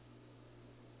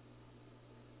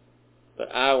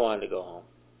 but I wanted to go home.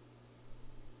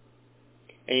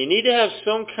 And you need to have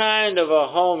some kind of a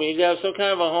home. You need to have some kind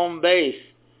of a home base.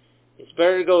 It's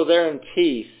better to go there in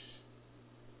peace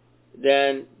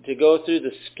than to go through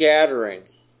the scattering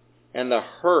and the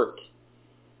hurt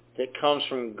that comes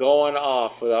from going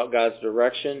off without God's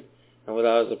direction and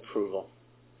without His approval.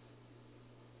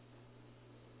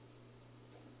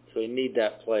 So we need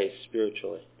that place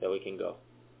spiritually that we can go.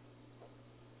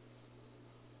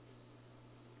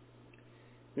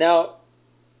 Now,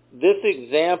 this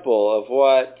example of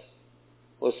what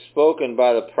was spoken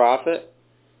by the prophet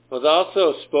was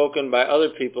also spoken by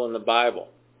other people in the Bible.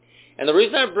 And the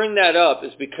reason I bring that up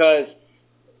is because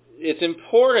it's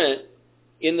important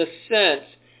in the sense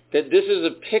that this is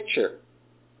a picture.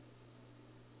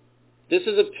 This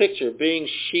is a picture, being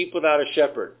sheep without a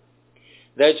shepherd,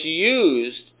 that's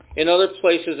used in other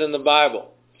places in the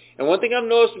Bible. And one thing I've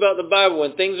noticed about the Bible,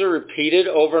 when things are repeated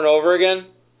over and over again,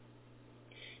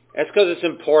 that's because it's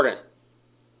important.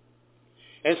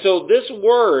 And so this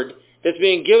word that's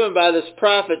being given by this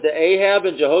prophet to Ahab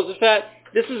and Jehoshaphat,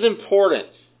 this is important.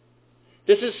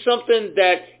 This is something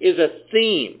that is a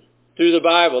theme through the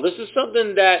Bible. This is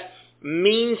something that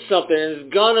means something and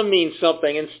is going to mean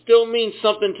something and still means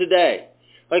something today.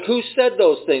 Like, who said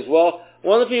those things? Well,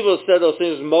 one of the people who said those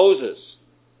things was Moses.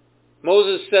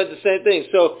 Moses said the same thing.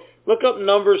 So look up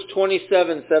Numbers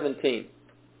 27:17.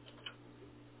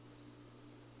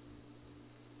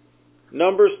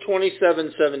 Numbers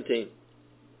 27:17.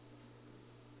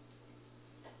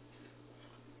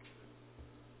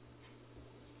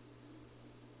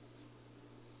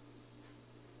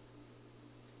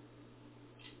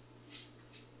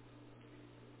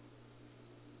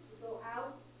 Go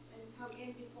out and come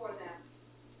in before them,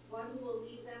 one who will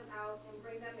lead them out and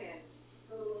bring them in,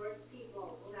 so the Lord's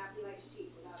people will not be like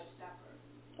sheep without a shepherd.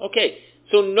 Okay,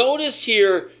 so notice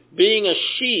here, being a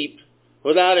sheep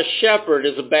without a shepherd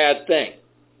is a bad thing.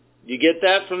 You get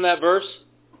that from that verse?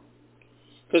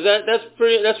 Because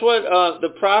that's what the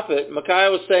prophet Micaiah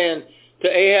was saying to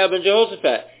Ahab and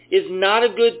Jehoshaphat. It's not a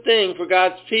good thing for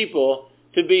God's people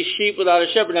to be sheep without a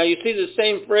shepherd. Now you see the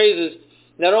same phrases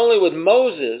not only with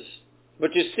Moses,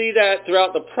 but you see that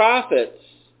throughout the prophets.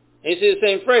 And you see the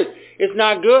same phrase. It's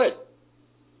not good.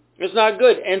 It's not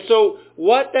good. And so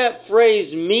what that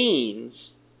phrase means,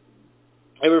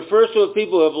 it refers to a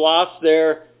people who have lost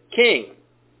their king,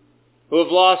 who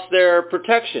have lost their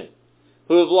protection,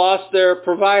 who have lost their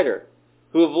provider,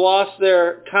 who have lost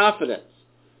their confidence,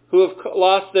 who have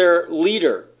lost their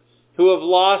leader, who have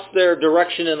lost their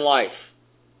direction in life.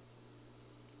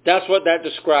 That's what that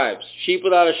describes, sheep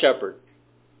without a shepherd.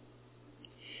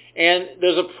 And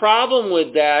there's a problem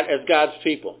with that as God's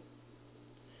people.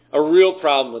 A real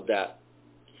problem with that.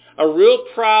 A real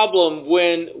problem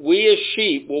when we as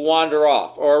sheep will wander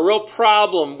off. Or a real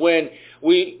problem when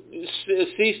we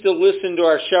cease to listen to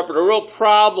our shepherd. A real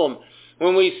problem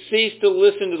when we cease to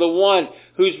listen to the one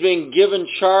who's being given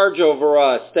charge over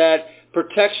us. That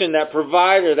protection, that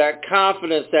provider, that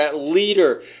confidence, that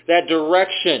leader, that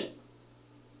direction.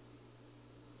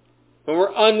 When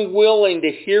we're unwilling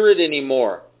to hear it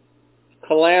anymore,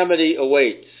 calamity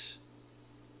awaits.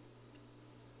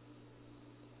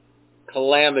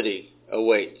 Calamity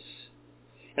awaits.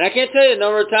 And I can't tell you a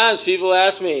number of times people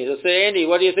ask me, they'll say, Andy,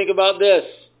 what do you think about this?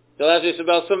 They'll ask me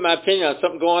about my opinion on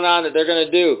something going on that they're going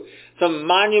to do. Some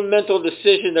monumental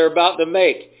decision they're about to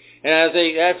make. And I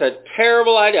say, that's a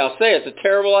terrible idea. I'll say it's a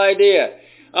terrible idea.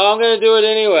 Oh, I'm going to do it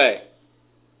anyway.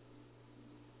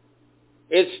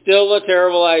 It's still a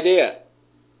terrible idea.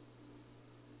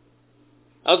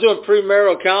 I was doing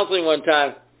premarital counseling one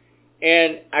time,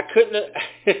 and I couldn't...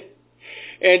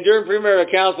 And during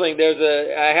premarital counseling,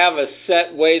 I have a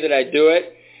set way that I do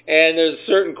it, and there's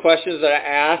certain questions that I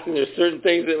ask, and there's certain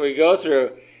things that we go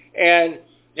through, and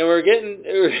we're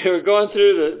going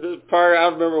through the part. I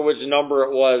don't remember which number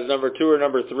it was, number 2 or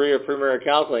number 3 of premarital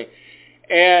counseling,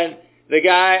 and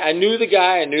I knew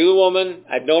the woman,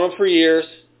 I'd known them for years,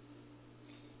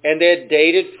 and they had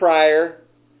dated prior,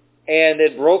 and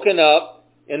they'd broken up,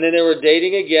 and then they were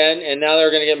dating again, and now they were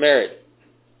going to get married.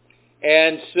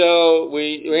 And so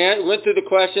we went through the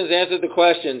questions, answered the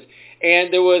questions,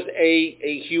 and there was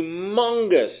a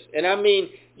humongous, and I mean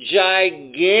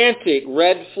gigantic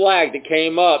red flag that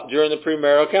came up during the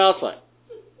premarital counseling.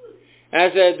 And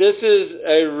I said, this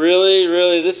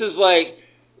is like,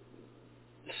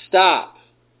 stop,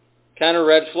 kind of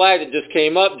red flag that just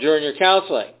came up during your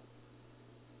counseling.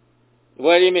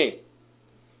 What do you mean?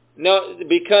 No,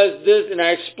 because this, and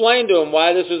I explained to him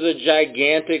why this was a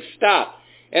gigantic stop.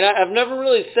 And I've never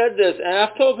really said this, and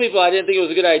I've told people I didn't think it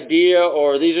was a good idea,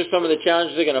 or these are some of the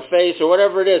challenges they're going to face, or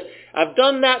whatever it is. I've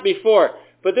done that before.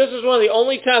 But this is one of the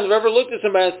only times I've ever looked at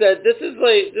somebody and said,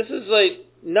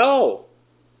 no.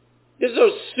 There's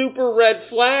a super red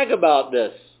flag about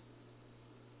this.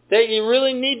 That you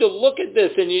really need to look at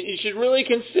this and you should really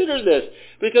consider this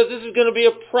because this is going to be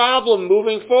a problem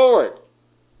moving forward.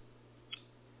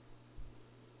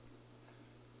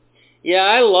 Yeah,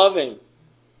 I love him.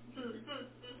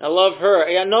 I love her.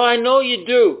 Yeah, no, I know you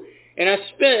do. And I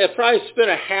probably spent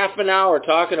a half an hour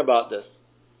talking about this.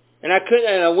 And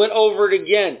I went over it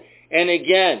again and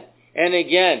again and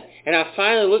again. And I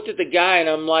finally looked at the guy and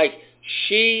I'm like,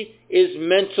 she is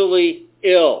mentally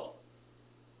ill.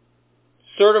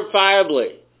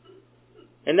 Certifiably.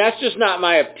 And that's just not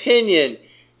my opinion.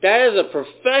 That is a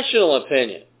professional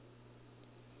opinion.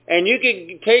 And you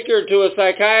could take her to a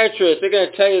psychiatrist. They're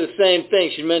going to tell you the same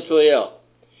thing. She's mentally ill.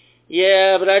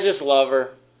 Yeah, but I just love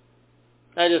her.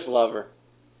 I just love her.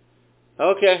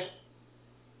 Okay.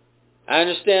 I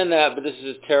understand that, but this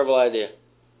is a terrible idea.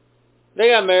 They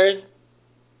got married.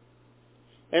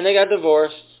 And they got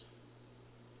divorced.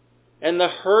 And the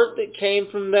hurt that came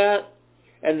from that,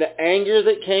 and the anger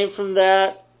that came from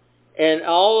that, and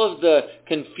all of the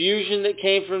confusion that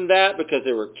came from that, because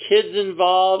there were kids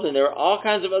involved, and there were all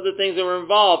kinds of other things that were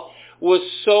involved, was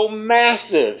so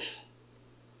massive.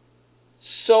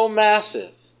 So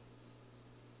massive.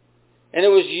 And it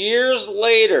was years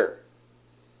later,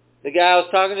 I was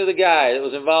talking to the guy that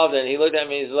was involved in it, he looked at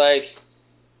me and he's like,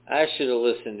 I should have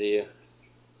listened to you.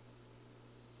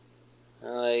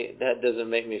 I'm like, that doesn't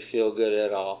make me feel good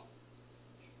at all.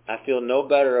 I feel no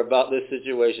better about this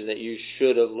situation that you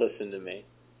should have listened to me.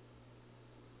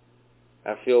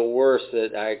 I feel worse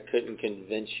that I couldn't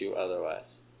convince you otherwise.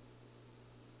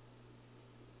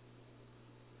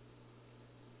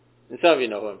 And some of you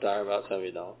know who I'm talking about, some of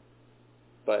you don't.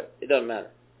 But it doesn't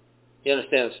matter. You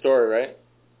understand the story, right?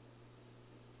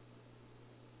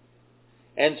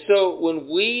 And so when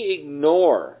we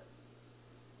ignore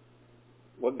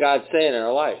what God's saying in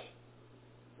our life,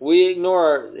 we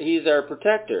ignore He's our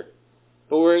protector.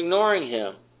 But we're ignoring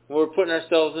Him. We're putting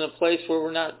ourselves in a place where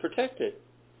we're not protected.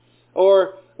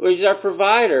 Or He's our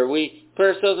provider. We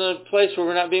put ourselves in a place where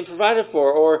we're not being provided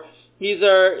for. Or He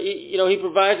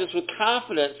provides us with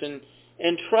confidence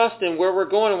and trust in where we're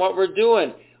going and what we're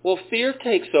doing. Well, fear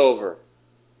takes over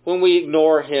when we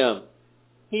ignore Him.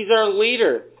 He's our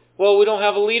leader. Well, we don't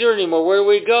have a leader anymore. Where do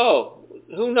we go?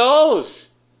 Who knows?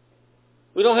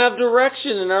 We don't have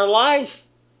direction in our life.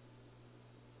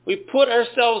 We put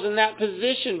ourselves in that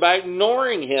position by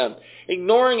ignoring Him,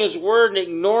 ignoring His Word, and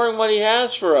ignoring what He has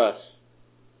for us.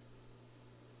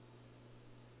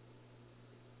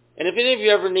 And if any of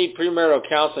you ever need premarital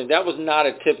counseling, that was not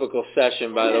a typical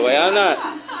session, by the way.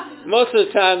 Most of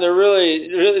the time,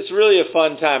 it's really a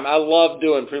fun time. I love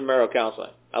doing premarital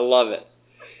counseling. I love it.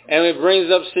 And it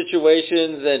brings up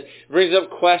situations and brings up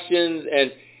questions,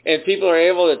 and people are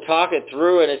able to talk it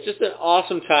through, and it's just an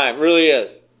awesome time. It really is.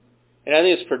 And I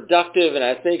think it's productive, and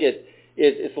I think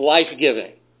it's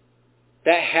life-giving.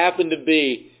 That happened to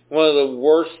be one of the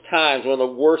worst times, one of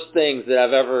the worst things that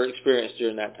I've ever experienced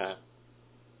during that time.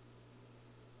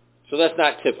 So that's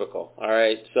not typical, all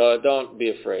right? So don't be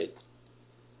afraid.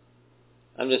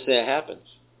 I'm just saying it happens.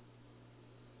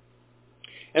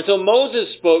 And so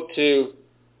Moses spoke to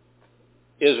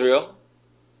Israel,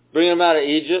 bringing them out of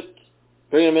Egypt,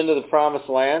 bringing them into the promised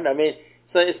land. I mean,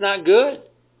 so it's not good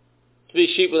to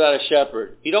be sheep without a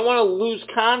shepherd. You don't want to lose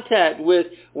contact with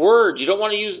words. You don't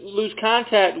want to lose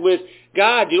contact with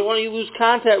God. You don't want to lose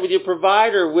contact with your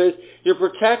provider, with your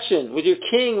protection, with your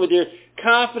king, with your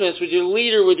confidence, with your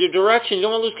leader, with your direction. You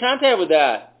don't want to lose contact with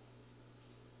that.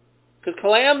 Because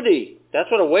calamity, that's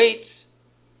what awaits.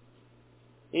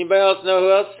 Anybody else know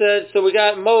who else said? So we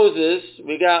got Moses,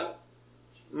 we got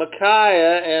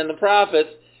Micaiah and the prophets,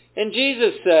 and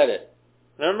Jesus said it.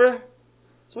 Remember?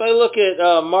 So I look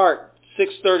at Mark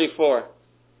 6:34.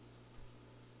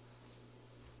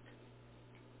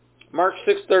 Mark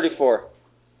 6:34.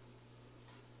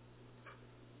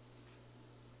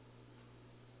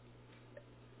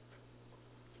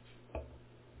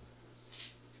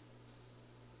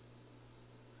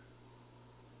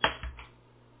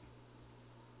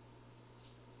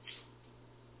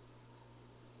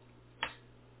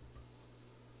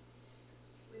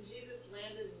 When Jesus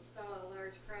landed and saw a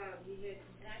large crowd, He had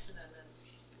compassion on them,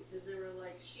 because they were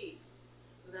like sheep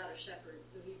without a shepherd.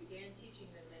 So He began teaching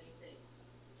them many things.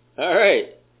 All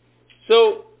right.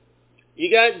 So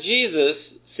you got Jesus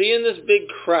seeing this big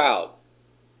crowd.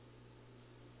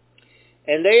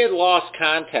 And they had lost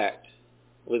contact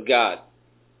with God.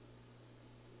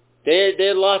 They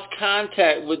had lost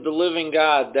contact with the living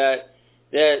God, that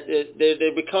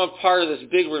they become a part of this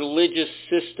big religious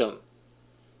system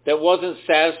that wasn't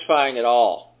satisfying at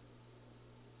all.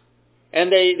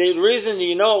 And the reason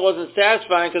it wasn't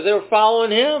satisfying because they were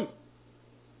following him.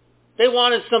 They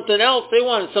wanted something else. They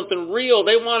wanted something real.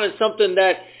 They wanted something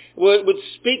that would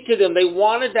speak to them. They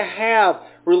wanted to have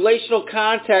relational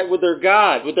contact with their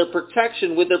God, with their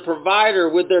protection, with their provider,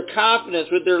 with their confidence,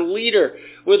 with their leader,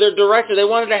 with their director. They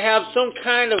wanted to have some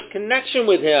kind of connection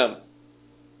with him.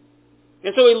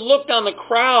 And so he looked on the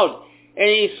crowd and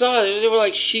he saw they were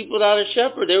like sheep without a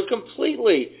shepherd. They were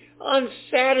completely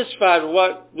unsatisfied with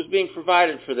what was being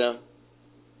provided for them.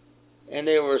 And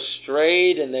they were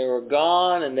strayed and they were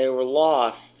gone and they were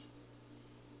lost.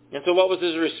 And so what was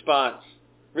his response?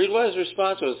 Read what his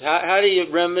response was. How do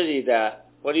you remedy that?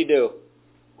 What do you do?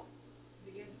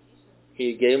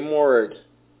 He gave him word.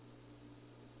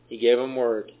 He gave him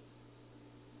word.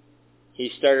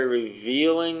 He started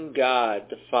revealing God,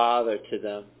 the Father, to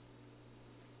them.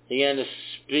 He began to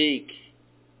speak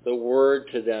the word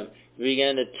to them. He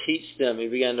began to teach them. He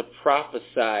began to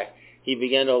prophesy. He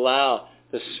began to allow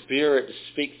the Spirit to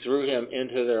speak through him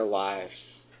into their lives.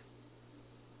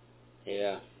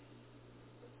 Yeah.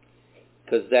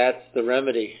 Because that's the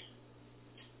remedy.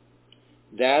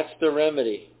 That's the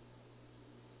remedy.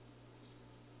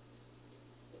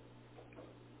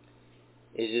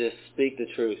 Is you to speak the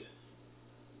truth.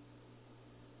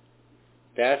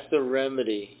 That's the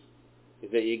remedy.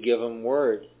 Is that you give them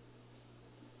word.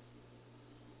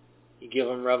 You give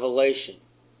them revelation.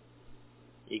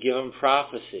 You give them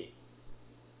prophecy.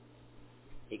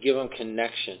 You give them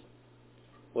connection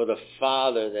with a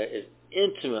Father that is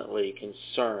intimately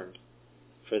concerned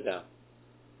for them.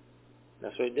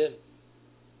 That's what he did.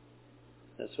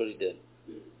 That's what he did.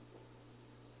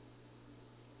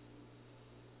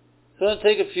 So I'm going to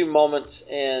take a few moments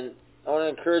and I want to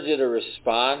encourage you to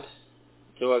respond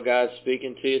to what God's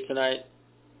speaking to you tonight.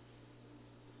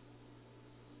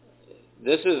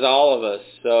 This is all of us,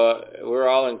 so we're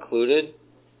all included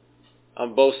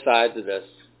on both sides of this.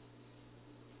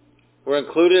 We're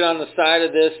included on the side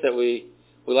of this that we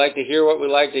like to hear what we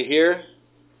like to hear,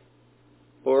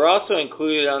 but we're also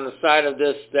included on the side of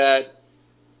this that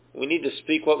we need to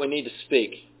speak what we need to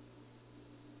speak.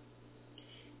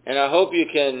 And I hope you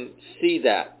can see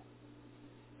that.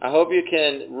 I hope you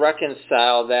can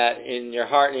reconcile that in your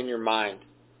heart and in your mind.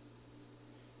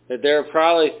 That there are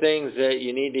probably things that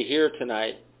you need to hear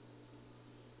tonight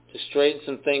to straighten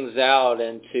some things out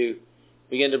and to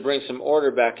begin to bring some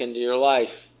order back into your life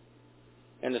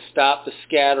and to stop the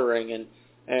scattering and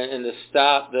to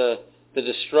stop the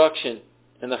destruction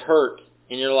and the hurt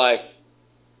in your life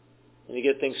and to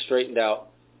get things straightened out.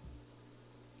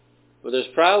 But there's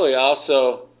probably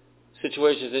also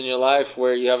situations in your life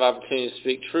where you have opportunity to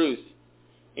speak truth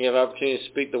and you have opportunity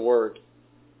to speak the word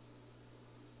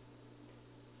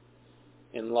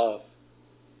in love.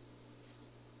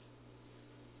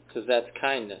 Because that's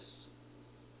kindness.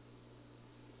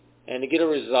 And to get a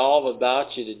resolve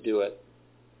about you to do it.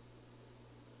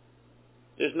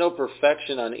 There's no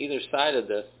perfection on either side of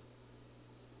this.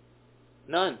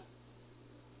 None.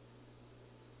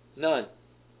 None.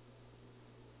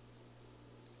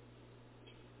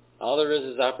 All there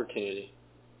is opportunity.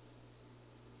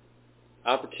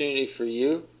 Opportunity for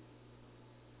you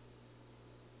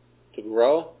to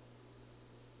grow,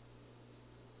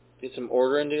 get some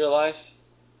order into your life,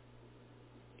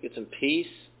 get some peace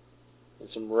and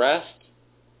some rest,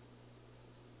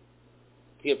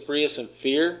 get free of some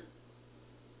fear,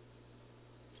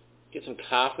 get some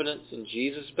confidence in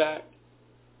Jesus back,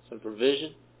 some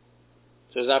provision.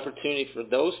 So there's opportunity for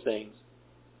those things.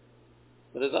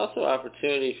 But there's also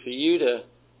opportunity for you to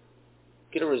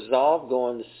get a resolve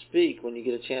going to speak when you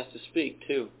get a chance to speak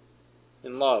too,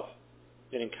 in love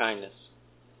and in kindness.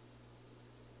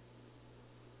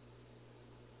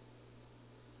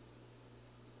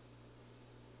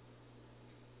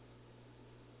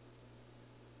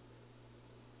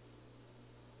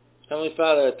 Heavenly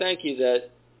Father, I thank you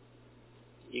that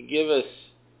you give us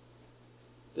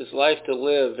this life to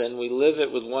live and we live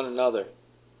it with one another.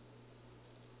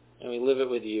 And we live it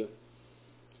with you.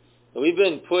 We've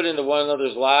been put into one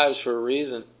another's lives for a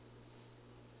reason.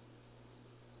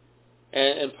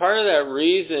 And part of that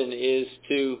reason is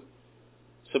to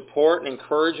support and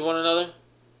encourage one another.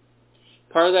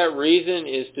 Part of that reason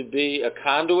is to be a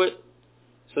conduit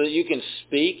so that you can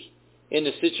speak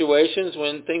into situations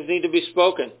when things need to be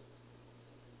spoken.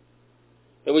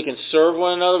 That we can serve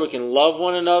one another, we can love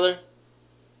one another,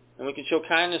 and we can show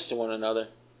kindness to one another.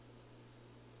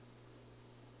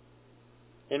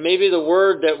 And maybe the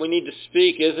word that we need to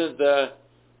speak isn't the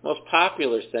most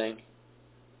popular thing.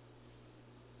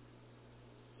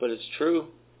 But it's true.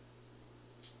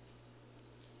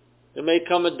 There may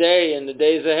come a day in the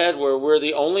days ahead where we're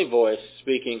the only voice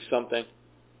speaking something.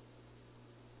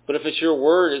 But if it's your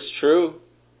word, it's true.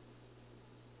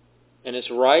 And it's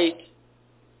right.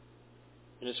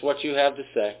 And it's what you have to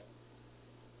say.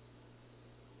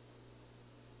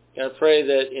 God, I pray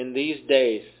that in these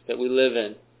days that we live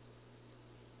in,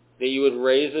 that you would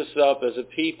raise us up as a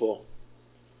people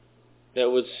that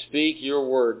would speak your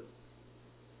word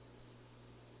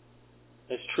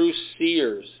as true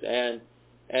seers and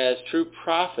as true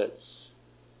prophets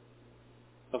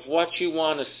of what you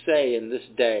want to say in this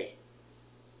day.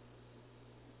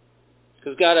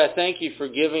 Because God, I thank you for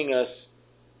giving us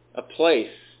a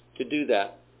place to do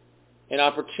that and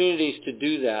opportunities to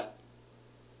do that.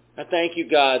 I thank you,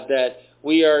 God, that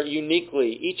we are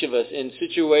uniquely, each of us, in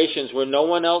situations where no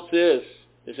one else is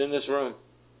in this room.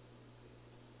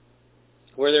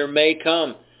 Where there may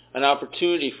come an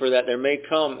opportunity for that. There may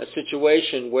come a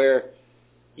situation where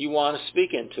you want to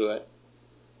speak into it.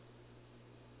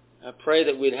 I pray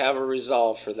that we'd have a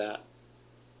resolve for that.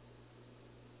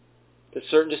 That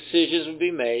certain decisions would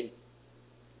be made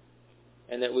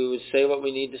and that we would say what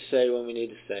we need to say when we need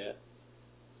to say it.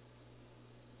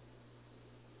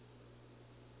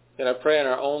 And I pray in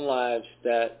our own lives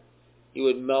that you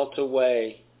would melt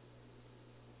away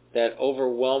that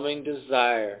overwhelming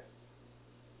desire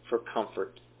for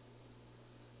comfort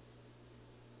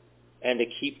and to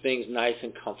keep things nice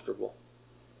and comfortable.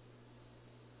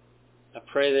 I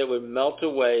pray that it would melt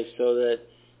away so that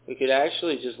we could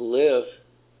actually just live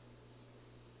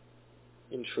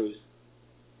in truth.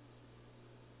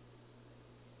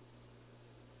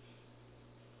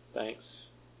 Thanks.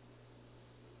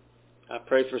 I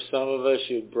pray for some of us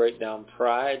you would break down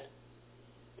pride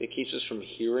that keeps us from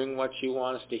hearing what you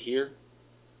want us to hear.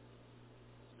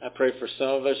 I pray for some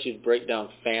of us you'd break down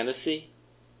fantasy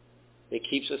that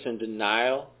keeps us in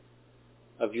denial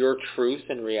of your truth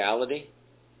and reality.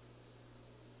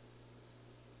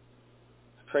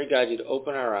 I pray, God, you'd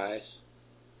open our eyes.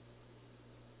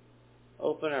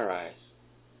 Open our eyes.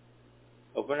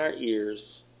 Open our ears.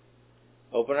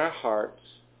 Open our hearts.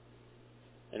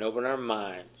 And open our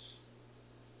minds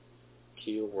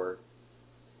to your word.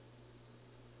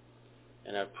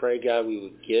 And I pray, God, we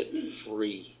would get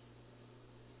free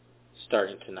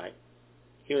starting tonight.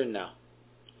 Here and now.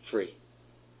 Free.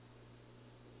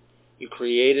 You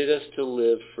created us to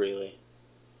live freely.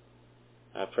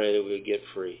 I pray that we would get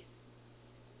free.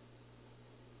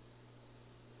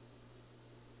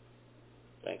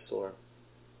 Thanks, Lord.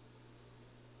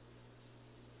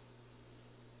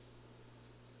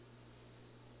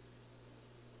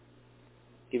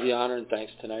 Give you honor and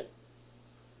thanks tonight.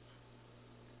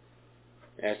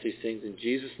 I ask these things in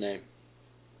Jesus' name.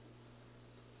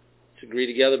 Let's agree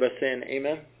together by saying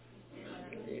amen.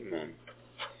 Amen.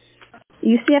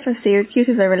 UCF of Syracuse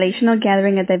is a relational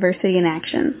gathering of diversity in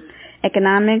action.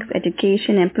 Economics,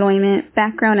 education, employment,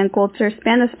 background, and culture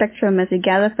span the spectrum as we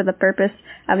gather for the purpose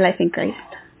of life in Christ.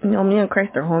 You know, me and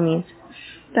Christ are homies.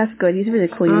 That's good. He's really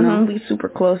cool, you know. We super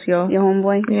close, yo. Your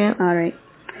homeboy? Yeah. All right.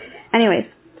 Anyways,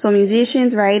 so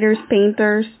musicians, writers,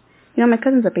 painters. You know, my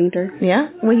cousin's a painter. Yeah?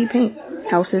 What do you paint?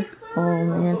 Houses. Oh,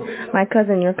 man. My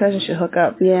cousin, your cousin should hook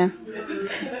up. Yeah.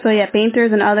 So yeah,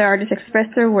 painters and other artists express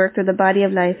their work through the body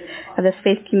of life of this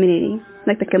faith community,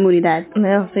 like the comunidad.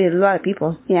 Yeah, so there's a lot of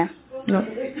people. Yeah. No.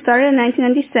 Started in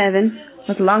 1997.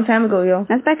 That's a long time ago, yo.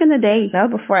 That's back in the day. That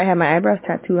was before I had my eyebrows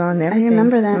tattooed on and everything. I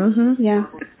remember that. Mm-hmm. Yeah.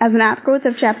 As an outgrowth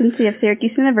of chaplaincy of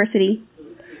Syracuse University,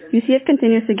 UCF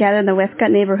continues to gather in the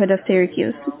Westcott neighborhood of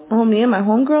Syracuse. Oh, me and my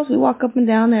homegirls, we walk up and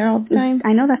down there all the time.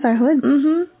 I know, that's our hood.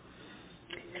 Mm-hmm.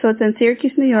 So it's in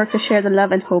Syracuse, New York to share the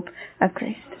love and hope of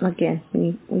Christ. Again,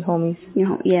 we homies. You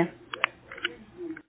know, yeah.